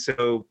fleeting.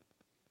 So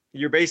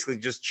you're basically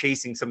just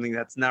chasing something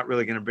that's not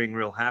really going to bring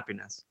real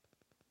happiness.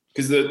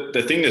 Because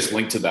the thing that's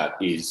linked to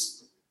that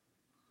is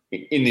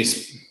in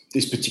this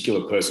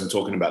particular person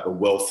talking about the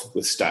wealth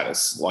with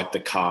status, like the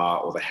car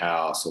or the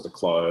house or the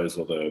clothes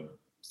or the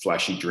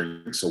flashy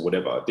drinks or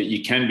whatever, that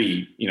you can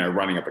be,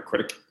 running up a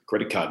credit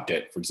card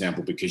debt, for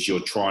example, because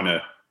you're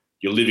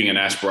living an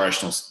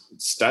aspirational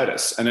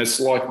status. And it's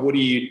like,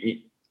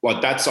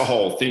 that's a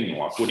whole thing.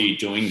 Like, what are you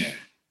doing there?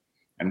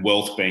 And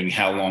wealth being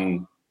how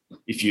long,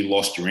 if you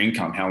lost your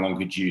income, how long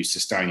could you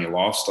sustain your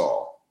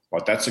lifestyle?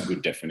 Like, that's a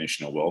good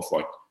definition of wealth,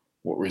 like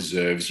what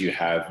reserves you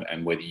have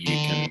and whether you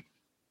can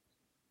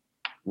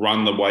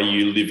run the way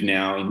you live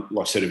now,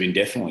 sort of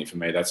indefinitely. For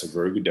me, that's a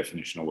very good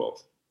definition of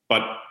wealth.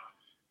 But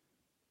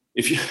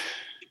I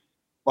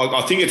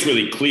think it's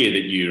really clear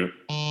that you're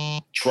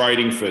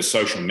trading for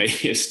social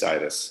media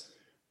status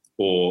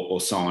or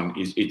so on.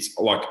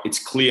 It's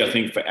clear, I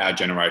think, for our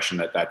generation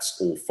that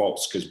that's all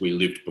false, because we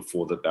lived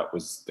before that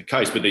was the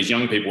case. But these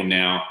young people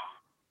now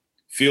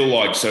feel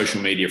like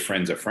social media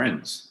friends are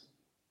friends.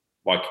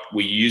 Like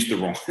we use the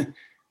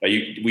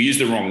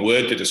wrong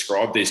word to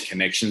describe these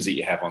connections that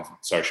you have on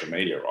social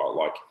media, right?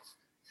 Like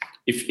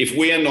if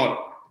we are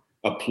not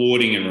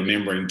applauding and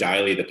remembering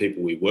daily the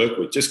people we work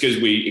with, just because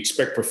we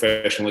expect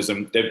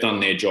professionalism, they've done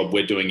their job,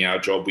 we're doing our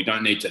job. We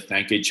don't need to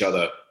thank each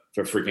other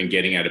for freaking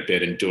getting out of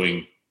bed and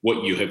doing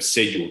what you have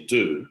said you'll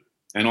do.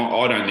 And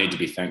I don't need to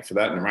be thanked for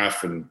that. And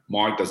Raph and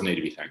Mike doesn't need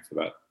to be thanked for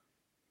that.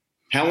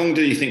 How long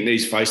do you think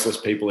these faceless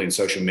people in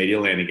social media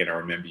land are going to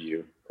remember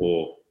you?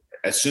 Or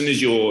as soon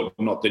as you're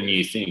not the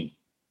new thing,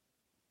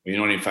 you're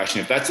not in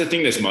fashion, if that's the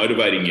thing that's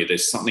motivating you,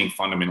 there's something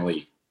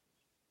fundamentally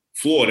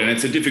flawed. And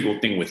it's a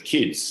difficult thing with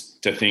kids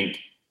to think,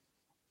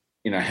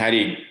 how do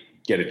you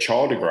get a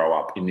child to grow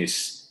up in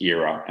this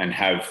era and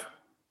have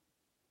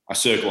a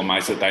circle of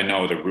mates that they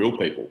know are the real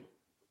people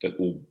that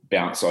will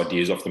bounce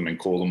ideas off them and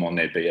call them on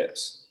their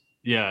BS?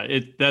 Yeah,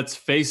 that's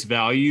face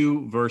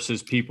value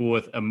versus people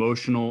with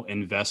emotional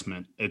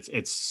investment.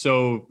 It's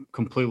so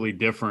completely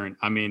different.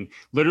 I mean,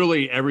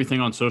 literally everything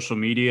on social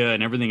media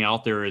and everything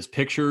out there is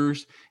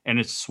pictures and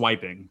it's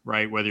swiping,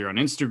 right? Whether you're on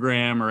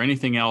Instagram or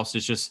anything else,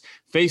 it's just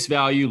face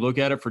value. Look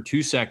at it for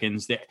 2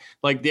 seconds.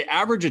 The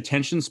average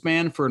attention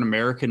span for an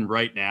American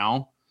right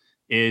now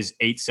is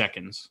 8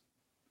 seconds.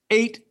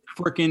 8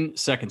 freaking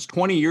seconds.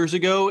 20 years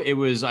ago, it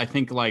was, I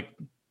think, like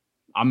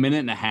a minute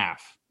and a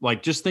half.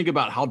 Like, just think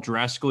about how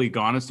drastically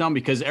gone it's down,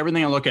 because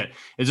everything I look at,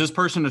 is this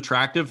person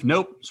attractive?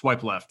 Nope.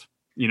 Swipe left.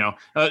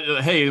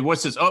 Hey,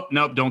 what's this? Oh,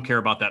 nope. Don't care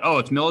about that. Oh,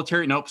 it's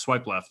military. Nope.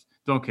 Swipe left.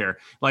 Don't care.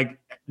 Like,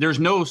 there's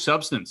no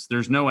substance.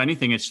 There's no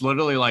anything. It's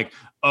literally like,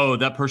 oh,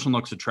 that person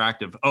looks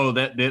attractive. Oh,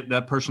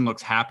 that person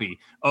looks happy.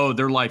 Oh,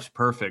 their life's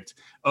perfect.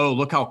 Oh,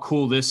 look how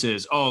cool this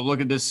is. Oh,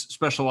 look at this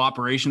special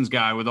operations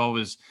guy with all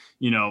his,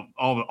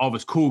 all of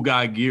his cool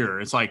guy gear.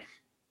 It's like,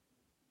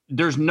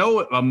 there's no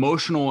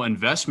emotional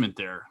investment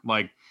there.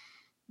 Like,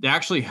 they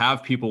actually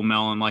have people,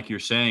 Melon, like you're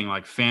saying,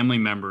 like family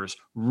members,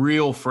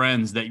 real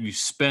friends that you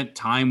spent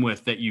time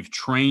with, that you've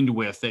trained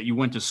with, that you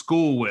went to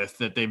school with,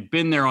 that they've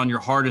been there on your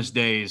hardest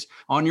days,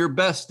 on your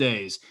best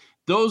days.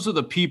 Those are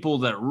the people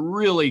that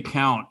really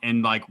count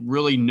and like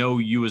really know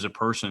you as a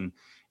person.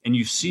 And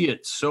you see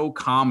it so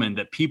common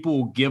that people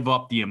will give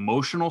up the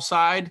emotional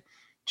side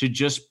to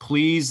just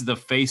please the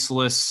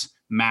faceless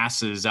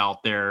masses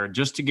out there,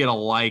 just to get a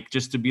like,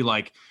 just to be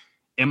like,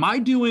 am I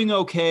doing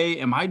okay?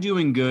 Am I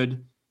doing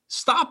good?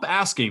 Stop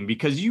asking,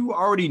 because you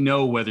already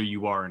know whether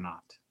you are or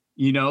not.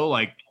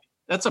 Like,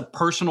 that's a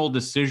personal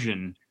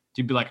decision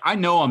to be like, I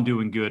know I'm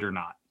doing good or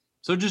not.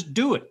 So just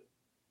do it.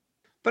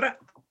 But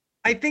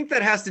I think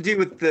that has to do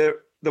with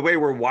the way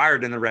we're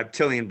wired in the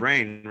reptilian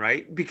brain,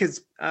 right?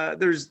 Because I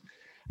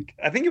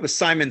think it was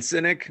Simon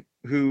Sinek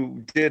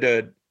who did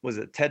a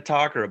TED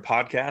Talk or a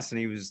podcast, and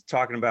he was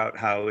talking about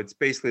how it's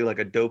basically like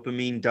a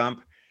dopamine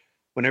dump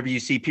whenever you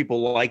see people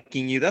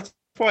liking you. That's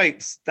why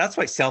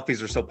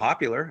selfies are so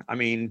popular. I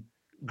mean,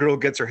 girl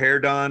gets her hair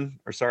done,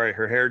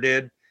 her hair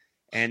did,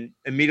 and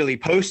immediately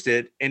post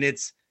it. And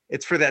it's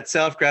for that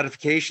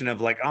self-gratification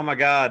of like, oh my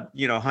God,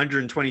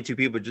 122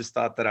 people just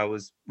thought that I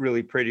was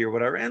really pretty or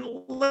whatever. And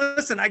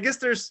listen, I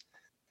guess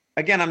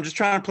I'm just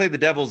trying to play the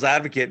devil's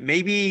advocate.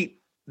 Maybe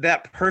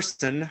that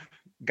person,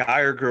 guy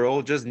or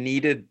girl, just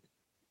needed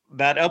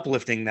that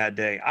uplifting that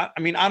day. I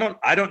mean, I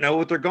don't know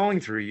what they're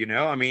going through,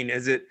 I mean,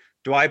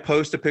 do I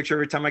post a picture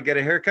every time I get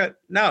a haircut?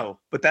 No,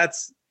 but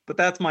that's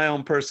my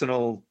own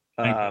personal.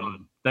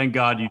 Thank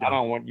God you don't. I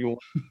don't want you.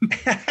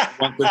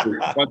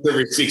 once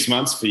every 6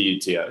 months for you,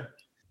 Tio.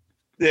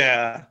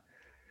 Yeah.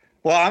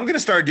 Well, I'm going to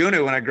start doing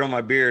it when I grow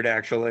my beard,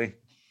 actually.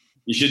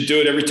 You should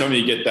do it every time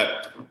you get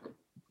that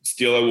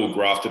stilo wool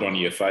grafted onto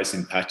your face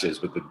in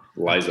patches with the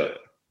laser.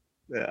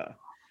 Yeah.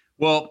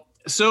 Well,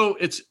 so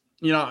it's,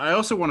 I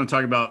also want to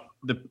talk about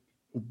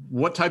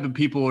what type of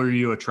people are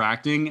you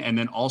attracting? And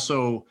then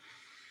also,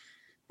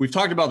 we've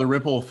talked about the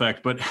ripple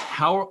effect, but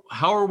how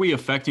are we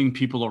affecting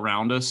people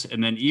around us?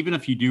 And then even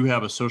if you do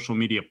have a social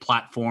media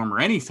platform or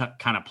any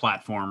kind of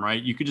platform,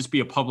 right? You could just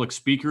be a public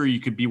speaker. You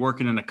could be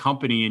working in a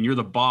company and you're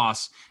the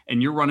boss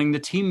and you're running the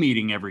team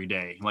meeting every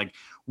day. Like,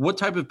 what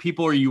type of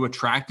people are you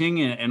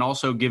attracting and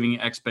also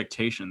giving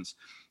expectations?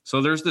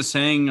 So there's the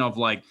saying of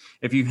like,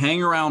 if you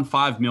hang around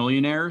 5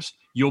 millionaires,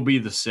 you'll be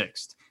the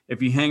 6th.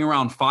 If you hang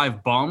around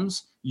 5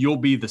 bums, you'll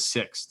be the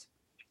 6th.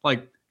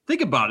 Like, think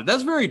about it.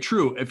 That's very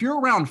true. If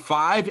you're around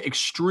 5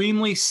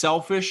 extremely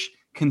selfish,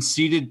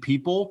 conceited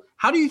people,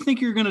 how do you think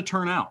you're going to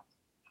turn out?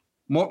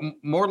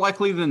 More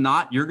likely than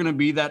not, you're going to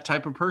be that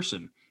type of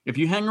person. If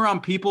you hang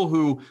around people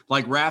who,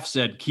 like Raph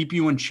said, keep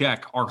you in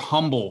check, are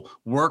humble,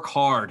 work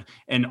hard,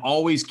 and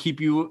always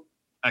keep you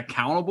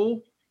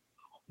accountable,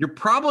 you're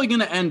probably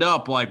going to end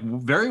up like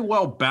very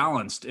well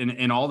balanced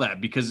in all that,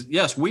 because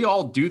yes, we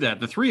all do that.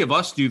 The 3 of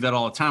us do that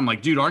all the time.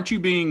 Like, dude, aren't you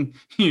being,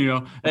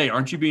 hey,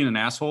 aren't you being an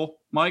asshole,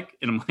 Mike?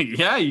 And I'm like,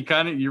 yeah,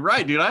 you're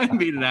right, dude. I am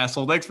being an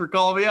asshole. Thanks for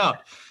calling me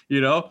out,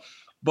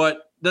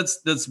 but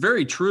that's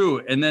very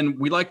true. And then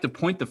we like to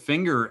point the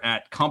finger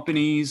at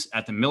companies,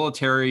 at the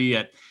military,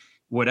 at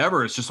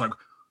whatever. It's just like,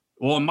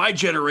 well, in my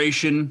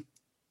generation,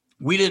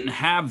 we didn't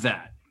have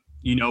that.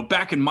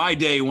 Back in my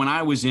day when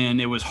I was in,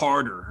 it was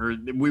harder, or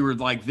we were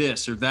like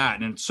this or that.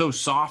 And it's so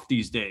soft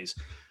these days.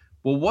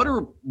 Well, what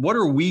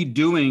are we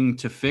doing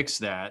to fix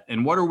that?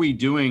 And what are we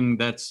doing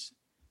that's,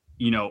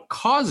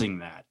 causing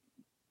that?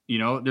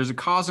 There's a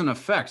cause and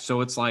effect.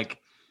 So it's like,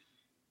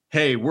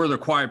 hey, we're the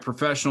quiet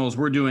professionals.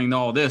 We're doing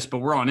all this, but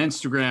we're on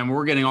Instagram.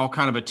 We're getting all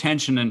kind of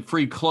attention and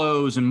free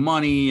clothes and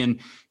money. And,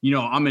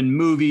 I'm in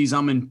movies,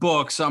 I'm in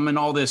books, I'm in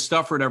all this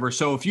stuff or whatever.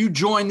 So if you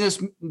join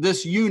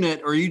this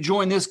unit or you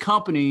join this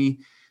company,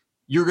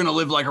 you're going to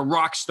live like a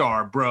rock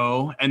star,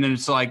 bro. And then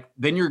it's like,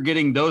 then you're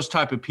getting those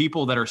type of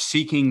people that are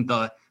seeking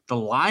the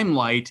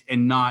limelight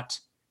and not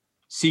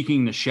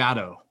seeking the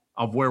shadow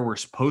of where we're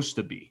supposed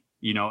to be,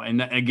 you know?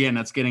 And again,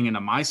 that's getting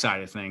into my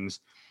side of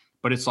things,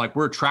 but it's like,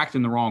 we're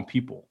attracting the wrong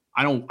people.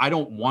 I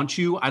don't want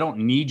you. I don't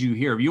need you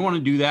here. If you want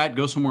to do that,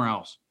 go somewhere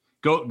else.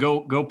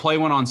 Go play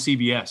one on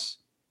CBS,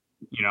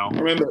 you know? I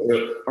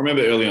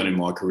remember early on in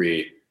my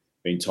career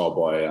being told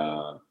by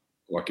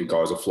like a guy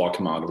who was a flight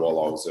commander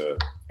while I was a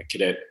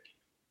cadet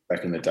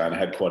back in the day, and I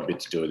had quite a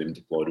bit to do with him,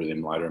 deployed with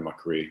him later in my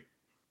career.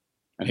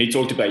 And he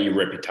talked about your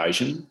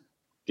reputation,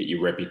 that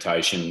your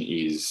reputation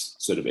is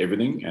sort of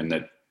everything, and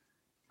that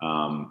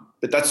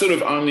but that's sort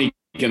of only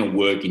going to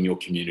work in your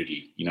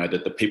community, you know,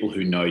 that the people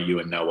who know you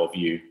and know of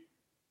you,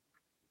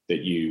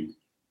 that you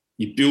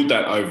build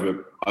that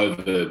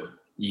over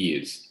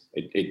years.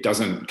 It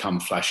doesn't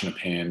come flash in a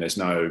pan. There's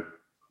no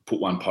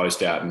put one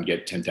post out and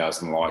get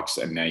 10,000 likes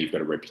and now you've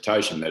got a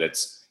reputation. That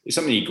it's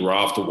something you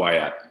graft away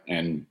at.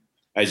 And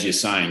as you're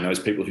saying, those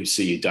people who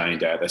see you day in,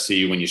 day out, they see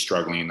you when you're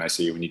struggling and they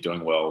see you when you're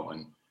doing well.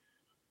 And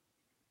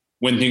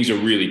when things are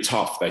really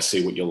tough, they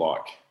see what you're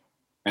like.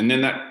 And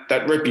then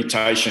that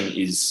reputation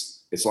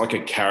it's like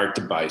a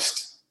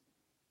character-based,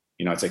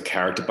 you know, it's a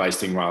character-based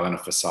thing rather than a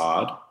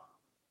facade.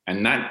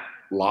 And that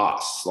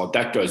lasts, like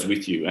that goes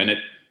with you. And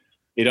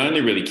it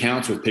only really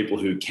counts with people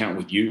who count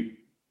with you.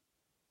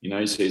 You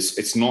know, so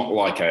it's not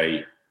like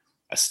a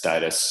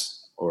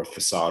status or a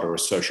facade or a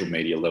social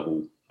media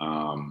level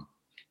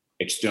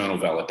external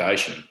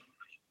validation.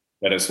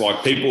 But it's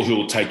like people who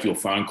will take your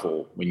phone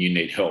call when you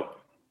need help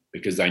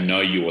because they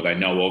know you or they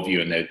know of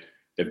you, and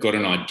they've got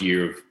an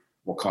idea of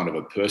what kind of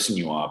a person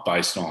you are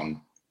based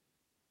on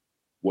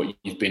what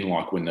you've been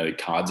like when the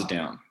cards are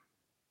down.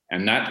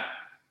 And that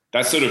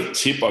sort of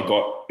tip I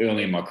got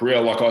early in my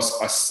career, like I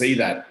see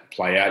that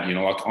play out, you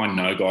know, like I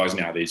know guys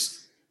now,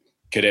 these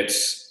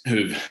cadets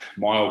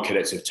my old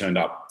cadets have turned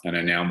up and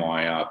are now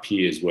my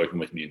peers working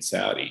with me in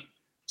Saudi.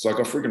 It's like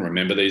I freaking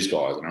remember these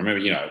guys. And I remember,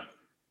 you know,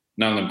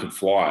 none of them could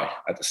fly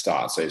at the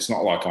start. So it's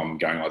not like I'm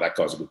going, oh, that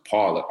guy's a good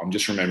pilot. I'm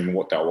just remembering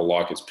what they were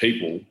like as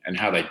people and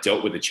how they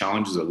dealt with the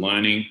challenges of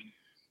learning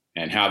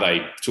and how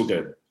they took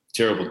a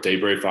terrible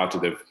debrief after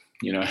they've,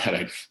 you know,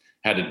 had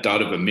a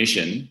dud of a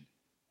mission.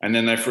 And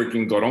then they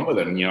freaking got on with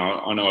it. And, you know,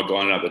 I know a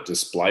guy another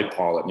display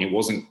pilot and he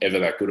wasn't ever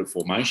that good at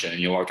formation.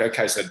 And you're like,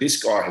 okay, so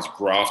this guy has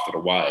grafted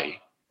away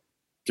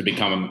to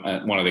become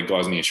one of the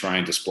guys in the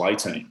Australian display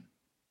team.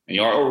 And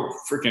you're like, oh,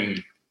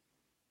 freaking,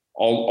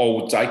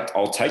 I'll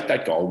take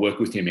that guy. I'll work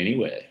with him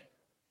anywhere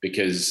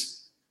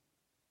because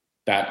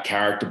that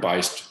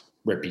character-based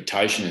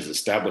reputation is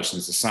established. And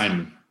it's the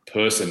same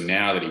person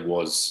now that he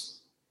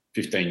was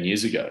 15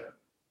 years ago.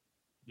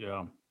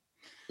 Yeah.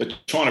 But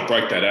trying to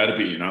break that out a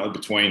bit, you know,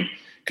 between,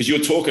 because you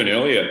were talking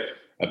earlier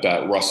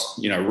about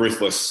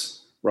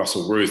Ruthless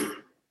Russell Ruth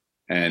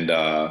and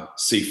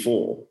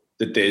C4,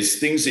 that there's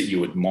things that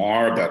you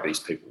admire about these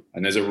people.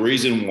 And there's a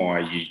reason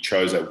why you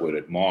chose that word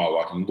admire,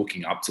 like I'm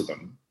looking up to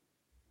them.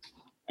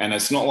 And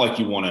it's not like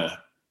you want to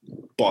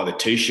buy the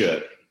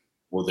T-shirt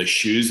or the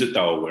shoes that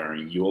they were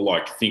wearing. You're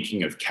like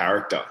thinking of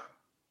character,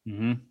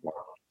 like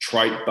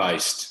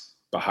trait-based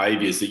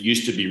behaviours that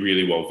used to be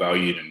really well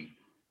valued and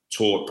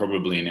taught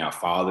probably in our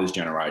father's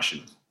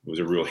generation. There was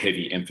a real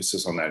heavy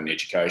emphasis on that in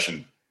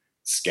education,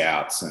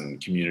 scouts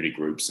and community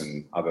groups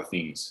and other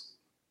things.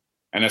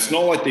 And it's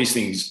not like these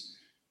things,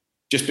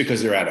 just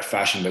because they're out of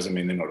fashion doesn't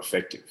mean they're not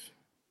effective.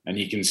 And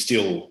you can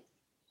still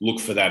look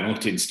for that and look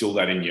to instill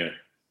that in your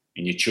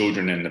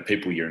children and the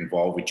people you're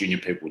involved with, junior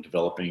people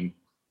developing.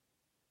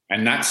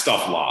 And that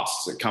stuff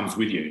lasts. It comes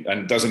with you. And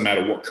it doesn't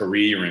matter what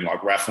career you're in.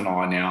 Like Raph and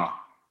I now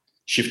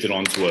shifted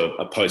onto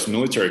a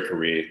post-military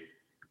career.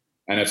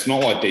 And it's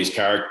not like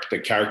the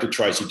character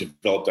traits you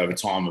developed over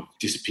time have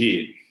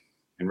disappeared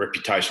and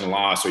reputation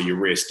lasts, or you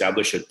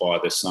reestablish it by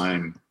the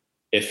same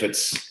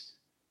efforts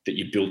that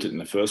you built it in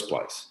the first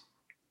place.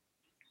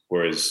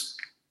 Whereas,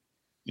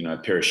 you know, a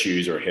pair of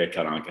shoes or a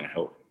haircut aren't going to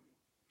help,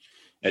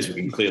 as we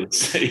can clearly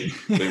see.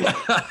 Yeah,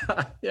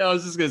 I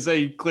was just going to say,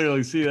 you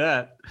clearly see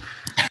that.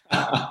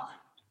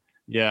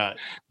 Yeah.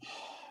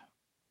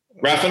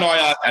 Raph and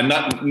I are, and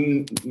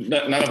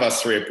none of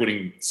us three are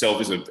putting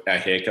selfies of our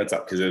haircuts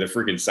up because they're the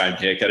freaking same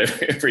haircut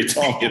every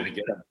time we ever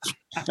get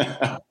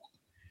them.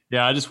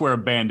 Yeah, I just wear a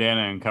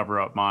bandana and cover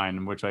up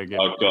mine, which I get.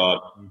 Oh, God.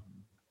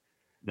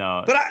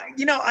 No. But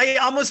I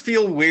almost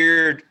feel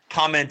weird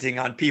commenting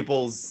on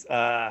people's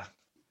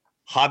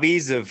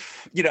hobbies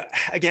of, you know,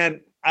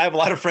 again, I have a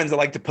lot of friends that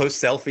like to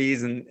post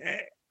selfies. And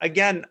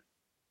again,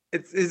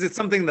 is it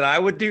something that I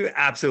would do?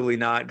 Absolutely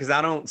not. Because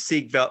I don't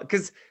seek,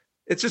 because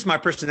it's just my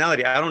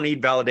personality. I don't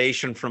need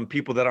validation from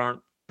people that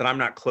I'm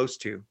not close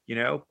to, you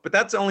know, but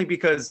that's only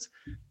because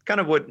kind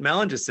of what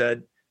Melon just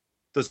said,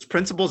 those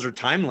principles are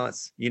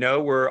timeless, you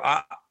know, where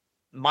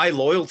my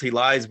loyalty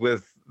lies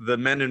with the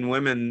men and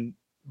women,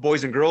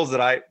 boys and girls that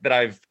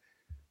I've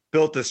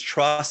built this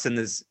trust and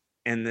this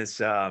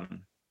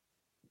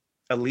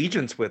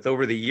allegiance with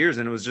over the years.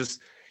 And it was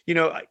just, you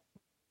know,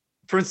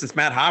 for instance,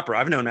 Matt Hopper,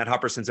 I've known Matt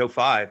Hopper since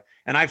 2005,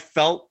 and I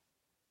felt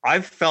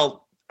I've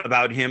felt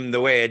about him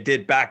the way I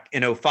did back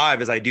in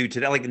 '05 as I do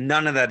today. Like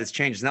none of that has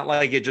changed. It's not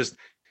like it just,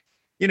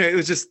 it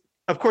was just,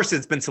 of course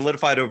it's been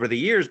solidified over the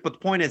years, but the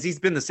point is he's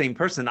been the same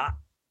person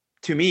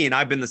to me, and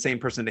I've been the same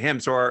person to him.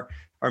 So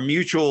our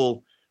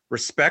mutual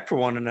respect for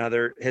one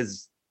another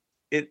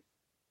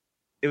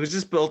it was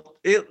just built,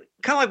 it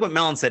kind of like what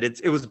Mellon said,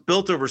 it was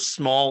built over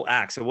small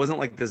acts. It wasn't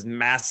like this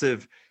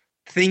massive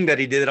thing that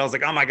he did that I was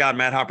like, oh my God,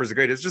 Matt Hopper's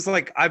great. It's just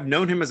like, I've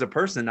known him as a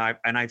person.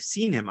 I've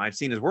seen him. I've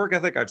seen his work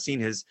ethic. I've seen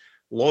his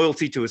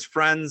loyalty to his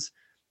friends.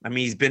 I mean,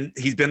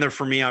 he's been there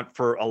for me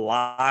for a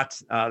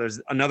lot. There's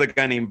another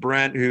guy named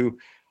Brent who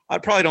I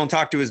probably don't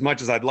talk to as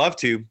much as I'd love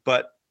to,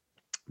 but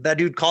that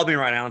dude called me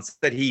right now and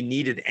said he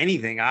needed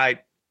anything. I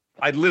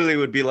literally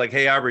would be like,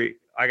 hey, Aubrey,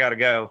 I got to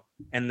go.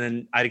 And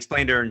then I'd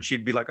explain to her and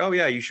she'd be like, oh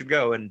yeah, you should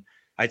go. And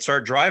I'd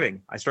start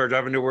driving. I started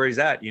driving to where he's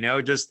at,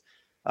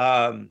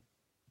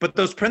 but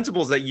those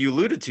principles that you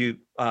alluded to,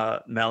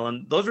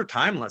 Mellon, those are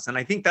timeless. And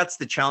I think that's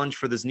the challenge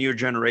for this newer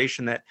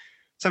generation, that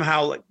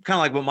somehow, kind of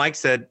like what Mike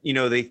said,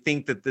 they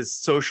think that these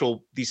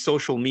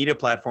social media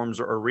platforms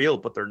are real,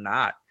 but they're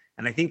not.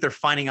 And I think they're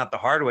finding out the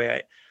hard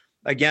way.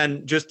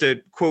 Again, just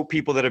to quote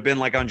people that have been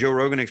like on Joe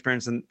Rogan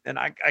Experience, and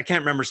I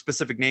can't remember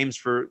specific names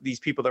for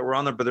these people that were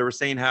on there, but they were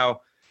saying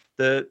how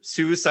the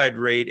suicide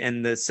rate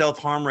and the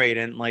self-harm rate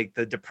and like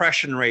the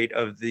depression rate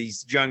of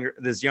this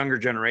younger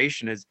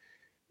generation it's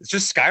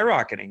just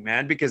skyrocketing,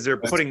 man, because they're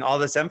putting all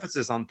this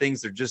emphasis on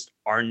things that just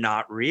are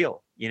not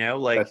real,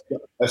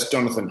 that's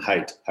Jonathan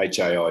Haidt,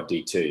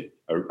 H-A-I-D-T,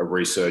 a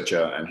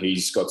researcher, and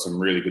he's got some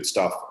really good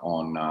stuff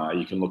on,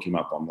 you can look him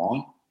up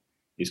online.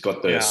 He's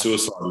got the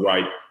suicide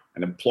rate,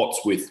 and it plots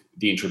with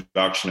the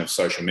introduction of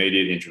social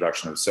media, the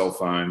introduction of cell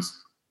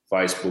phones,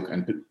 Facebook,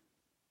 and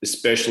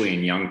especially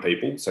in young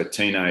people, so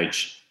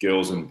teenage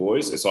girls and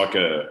boys, it's like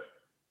a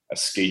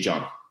ski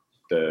jump,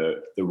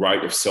 the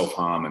rate of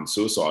self-harm and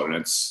suicide. And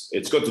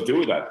it's got to do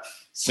with that.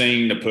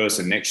 Seeing the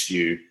person next to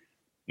you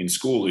in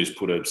school who's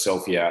put a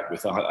selfie out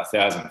with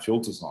 1,000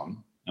 filters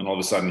on, and all of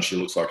a sudden she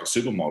looks like a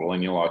supermodel,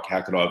 and you're like,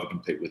 how could I ever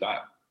compete with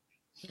that?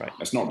 Right.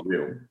 That's not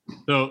real.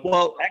 So,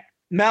 well,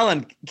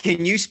 Mellon,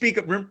 can you speak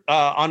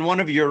on one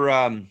of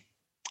your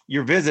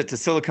visit to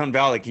Silicon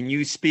Valley? Can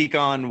you speak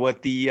on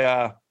what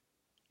the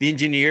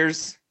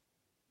engineers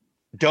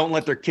don't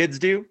let their kids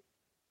do?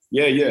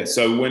 Yeah.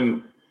 So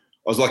when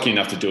I was lucky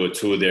enough to do a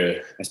tour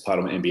there as part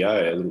of an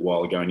MBA a little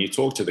while ago, and you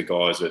talk to the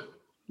guys at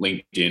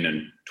LinkedIn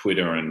and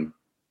Twitter and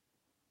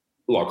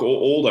like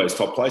all those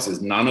top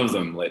places, none of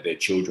them let their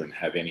children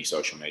have any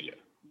social media.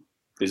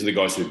 These are the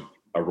guys who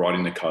are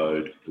writing the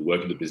code, who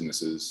work in the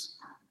businesses,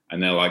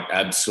 and they're like,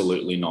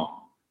 absolutely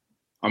not.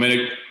 I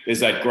mean,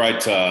 there's that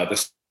great,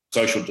 the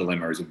social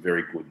dilemma is a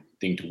very good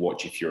thing to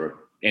watch if you're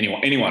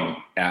anyone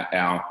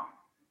out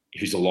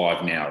who's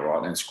alive now,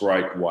 right? And it's a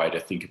great way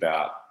to think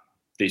about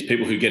these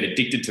people who get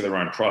addicted to their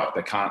own product.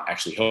 They can't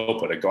actually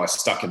help it. A guy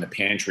stuck in the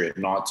pantry at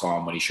night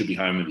time when he should be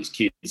home with his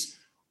kids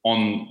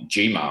on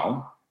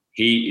Gmail.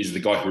 He is the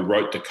guy who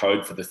wrote the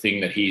code for the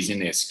thing that he's in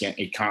there.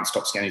 He can't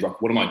stop scanning. He's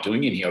like, what am I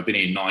doing in here? I've been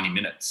here 90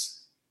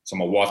 minutes. So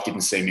my wife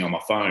didn't see me on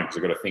my phone because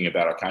I've got a thing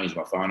about I can't use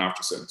my phone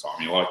after a certain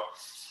time. You're like,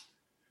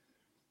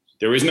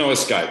 there is no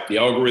escape. The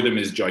algorithm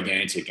is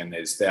gigantic, and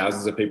there's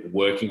thousands of people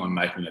working on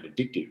making it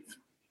addictive.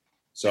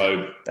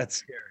 So that's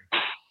scary.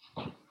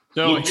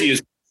 So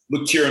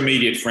look to your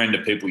immediate friend,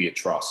 of people you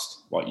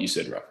trust, like you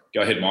said, Ralph.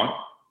 Go ahead, Mike.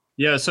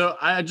 Yeah, so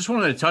I just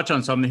wanted to touch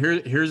on something.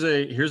 Here's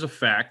a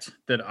fact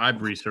that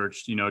I've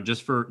researched,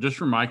 just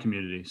for my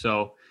community.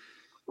 So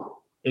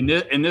in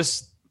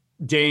this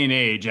day and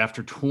age,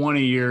 after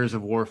 20 years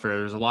of warfare,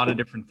 there's a lot of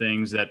different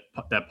things that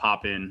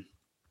pop in.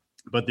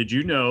 But did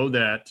you know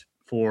that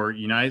for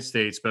United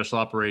States Special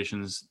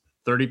Operations,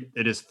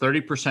 it is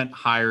 30%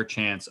 higher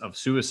chance of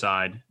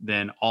suicide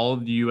than all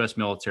of the U.S.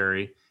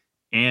 military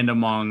and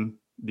among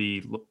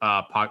the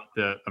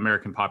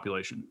American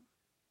population?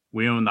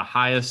 We own the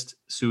highest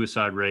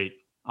suicide rate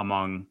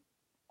among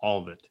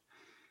all of it.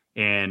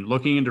 And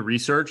looking into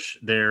research,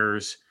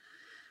 there's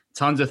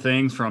tons of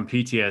things from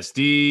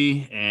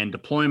PTSD and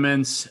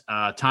deployments,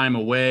 time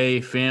away,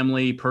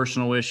 family,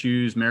 personal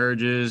issues,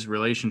 marriages,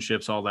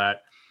 relationships, all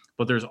that.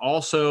 But there's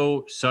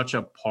also such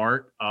a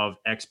part of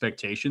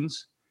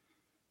expectations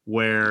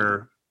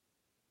where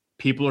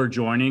people are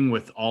joining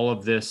with all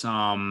of this,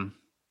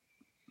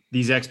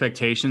 these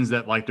expectations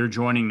that like they're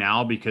joining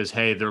now because,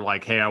 hey, they're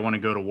like, hey, I want to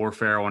go to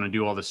warfare. I want to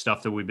do all this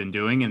stuff that we've been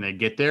doing. And they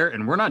get there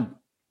and we're not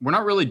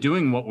really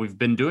doing what we've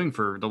been doing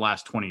for the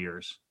last 20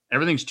 years.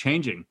 Everything's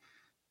changing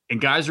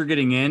and guys are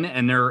getting in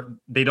and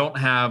they don't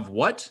have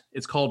what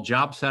it's called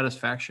job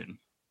satisfaction,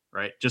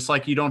 right? Just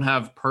like you don't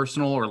have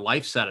personal or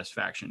life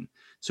satisfaction.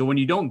 So when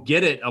you don't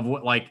get it of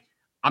what, like,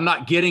 I'm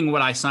not getting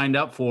what I signed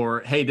up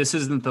for. Hey, this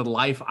isn't the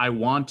life I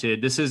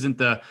wanted. This isn't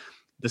the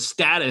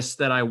status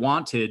that I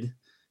wanted.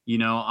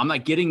 I'm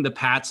not getting the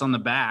pats on the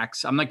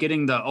backs. I'm not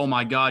getting the, oh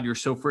my God, you're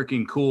so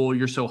freaking cool.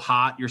 You're so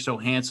hot. You're so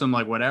handsome,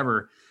 like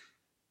whatever.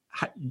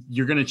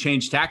 You're going to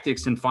change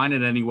tactics and find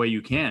it any way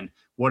you can.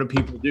 what do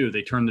people do?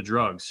 They turn to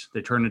drugs.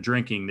 They turn to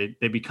drinking.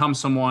 They become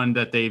someone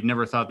that they've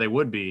never thought they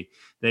would be.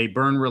 They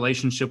burn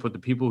relationship with the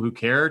people who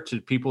care to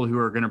people who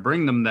are going to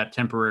bring them that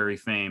temporary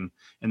fame,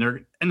 and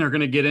they're going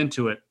to get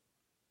into it.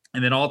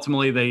 And then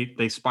ultimately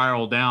they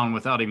spiral down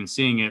without even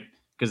seeing it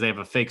because they have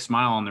a fake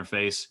smile on their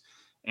face,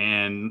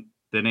 and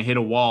then they hit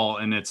a wall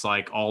and it's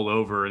like all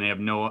over, and they have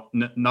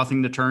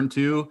nothing to turn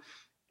to.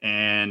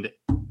 And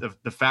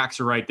the facts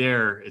are right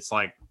there. It's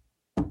like,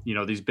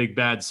 these big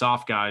bad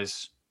soft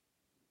guys,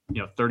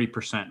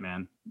 30%,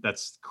 man,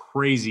 that's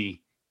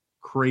crazy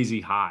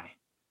high,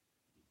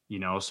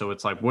 so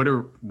it's like, what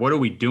are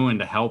we doing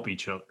to help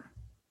each other?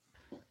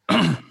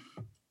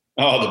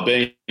 Oh,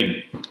 the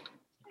beam.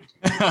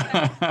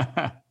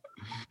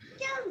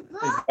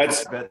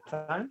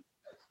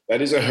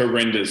 That is a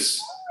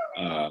horrendous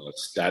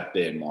stat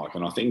there, Mike.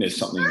 And I think there's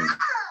something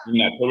in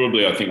that.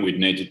 Probably, I think we'd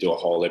need to do a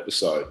whole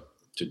episode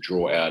to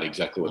draw out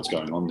exactly what's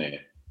going on there.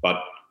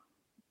 But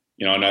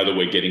I know that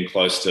we're getting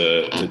close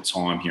to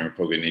time here and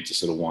probably need to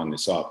sort of wind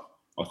this up.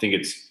 I think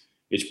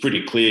it's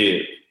pretty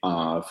clear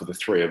for the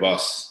three of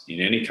us, in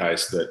any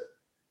case, that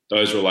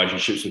those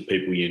relationships with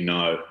people and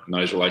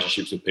those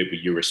relationships with people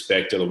you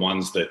respect are the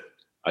ones that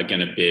are going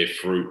to bear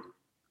fruit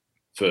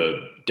for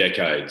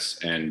decades.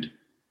 And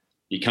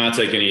you can't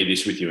take any of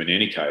this with you in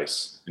any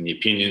case. And the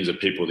opinions of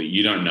people that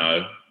you don't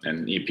know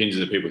and the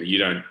opinions of people that you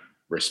don't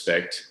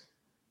respect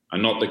are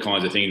not the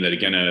kinds of things that are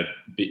going to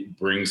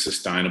bring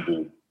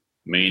sustainable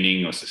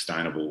meaning or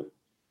sustainable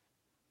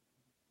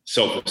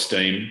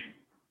self-esteem.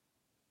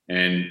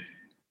 And,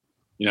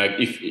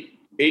 if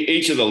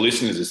each of the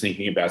listeners is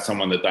thinking about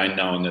someone that they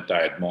know and that they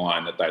admire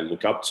and that they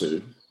look up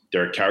to,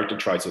 there are character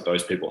traits that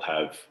those people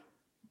have.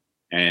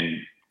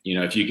 And,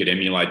 if you could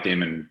emulate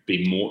them and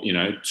be more,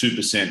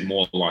 2%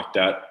 more like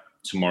that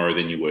tomorrow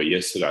than you were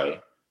yesterday,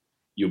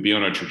 you'll be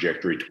on a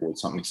trajectory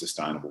towards something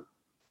sustainable.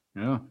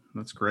 Yeah,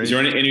 that's great. Is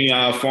there any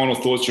final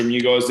thoughts from you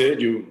guys there?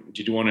 Did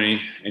you want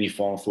any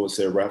final thoughts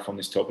there, Raph, on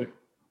this topic?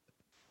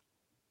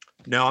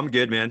 No, I'm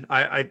good, man.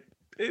 I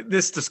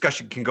this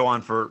discussion can go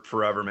on for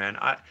forever, man.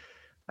 I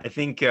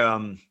think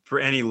for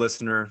any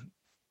listener,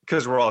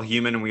 because we're all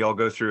human and we all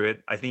go through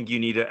it, I think you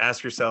need to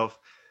ask yourself,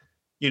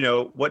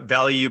 what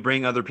value you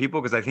bring other people,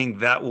 because I think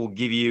that will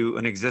give you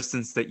an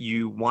existence that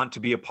you want to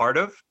be a part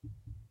of.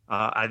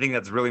 I think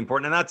that's really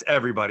important, and that's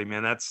everybody,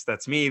 man.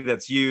 That's me,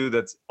 that's you,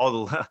 that's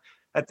all the.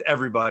 That's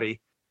everybody.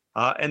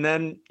 And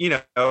then,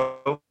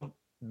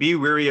 be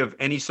wary of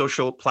any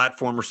social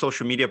platform or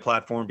social media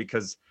platform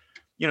because,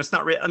 it's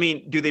not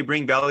do they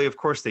bring value? Of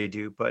course they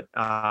do. But,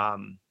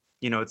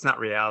 it's not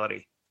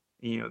reality.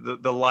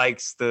 The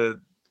likes,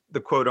 the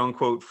quote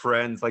unquote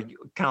friends, like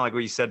kind of like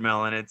what you said,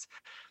 Melon,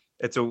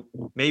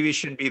 maybe it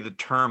shouldn't be the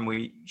term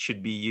we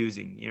should be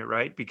using,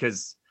 right?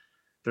 Because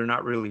they're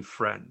not really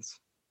friends.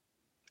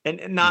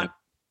 And not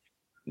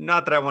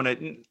that I want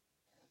to,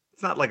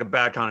 it's not like a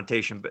bad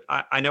connotation, but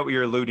I know what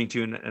you're alluding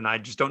to, and I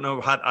just don't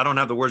know I don't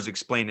have the words to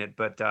explain it,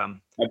 but how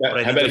about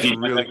if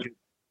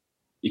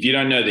you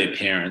don't know their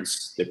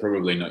parents, they're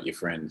probably not your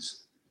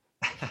friends.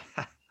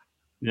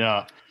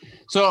 Yeah.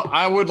 So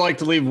I would like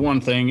to leave one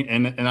thing,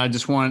 and I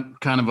just want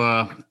kind of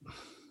a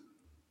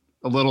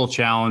little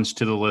challenge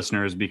to the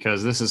listeners,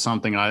 because this is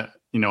something I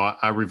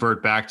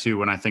revert back to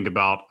when I think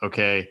about,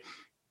 okay,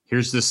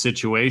 here's this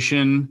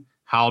situation.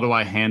 How do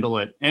I handle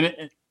it? And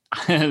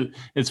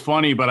it's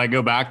funny, but I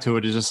go back to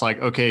it. It's just like,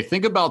 okay,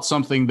 think about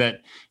something that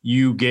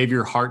you gave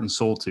your heart and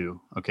soul to,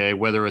 okay?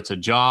 Whether it's a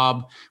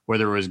job,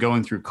 whether it was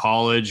going through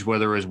college,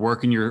 whether it was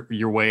working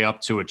your way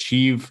up to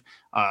achieve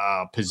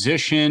a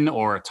position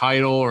or a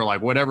title or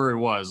like whatever it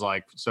was.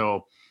 Like,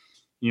 so,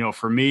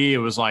 for me, it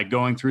was like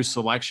going through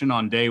selection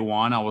on day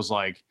one. I was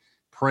like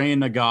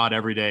praying to God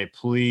every day,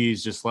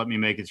 please just let me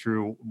make it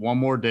through one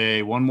more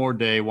day.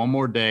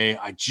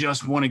 I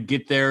just want to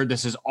get there.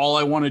 This is all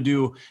I want to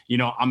do.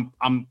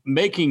 I'm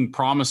making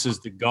promises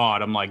to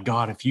God. I'm like,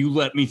 God, if you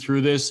let me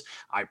through this,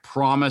 I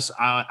promise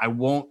I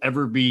won't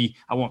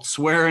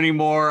swear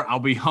anymore. I'll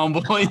be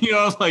humble.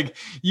 It's like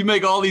you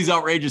make all these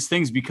outrageous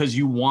things because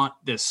you want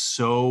this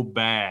so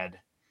bad.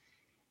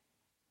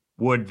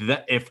 Would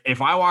that,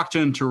 if I walked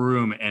into a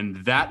room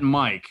and that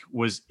Mike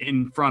was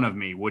in front of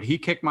me, would he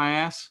kick my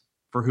ass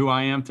for who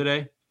I am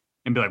today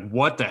and be like,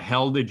 what the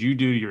hell did you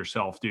do to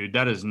yourself, dude?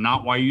 That is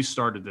not why you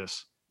started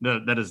this.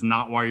 That is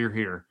not why you're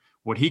here.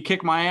 Would he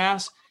kick my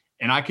ass?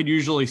 And I could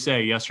usually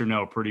say yes or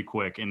no pretty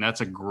quick. And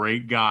that's a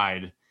great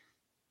guide,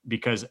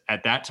 because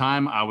at that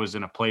time I was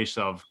in a place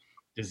of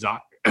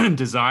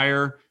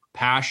desire,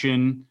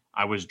 passion.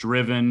 I was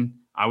driven.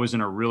 I was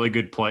in a really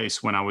good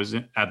place when I was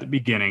at the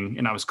beginning,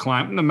 and I was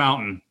climbing the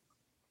mountain.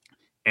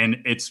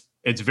 And it's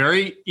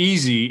very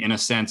easy in a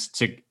sense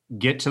to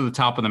get to the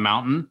top of the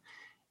mountain.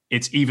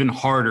 It's even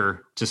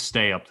harder to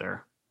stay up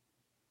there.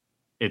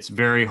 It's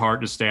very hard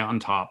to stay on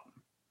top.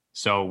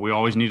 So we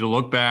always need to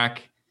look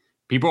back.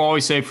 People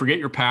always say, forget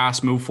your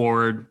past, move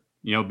forward,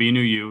 be new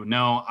you.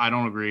 No, I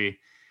don't agree.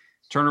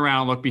 Turn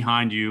around, look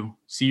behind you,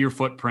 see your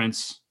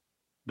footprints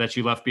that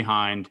you left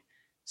behind,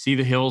 see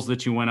the hills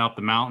that you went up,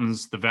 the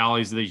mountains, the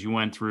valleys that you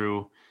went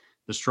through,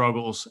 the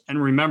struggles,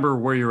 and remember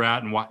where you're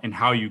at and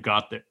how you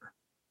got there,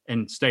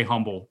 and stay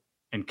humble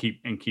and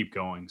keep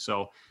going.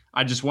 So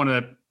I just want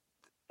to,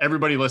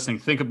 everybody listening,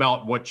 think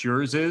about what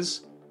yours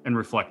is and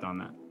reflect on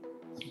that.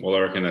 Well, I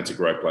reckon that's a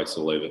great place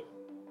to leave it.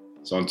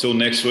 So until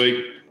next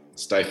week,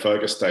 stay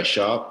focused, stay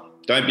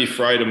sharp. Don't be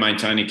afraid of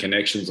maintaining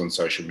connections on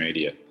social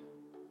media,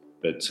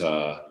 but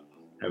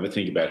have a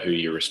think about who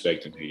you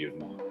respect and who you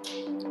admire.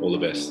 All the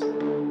best.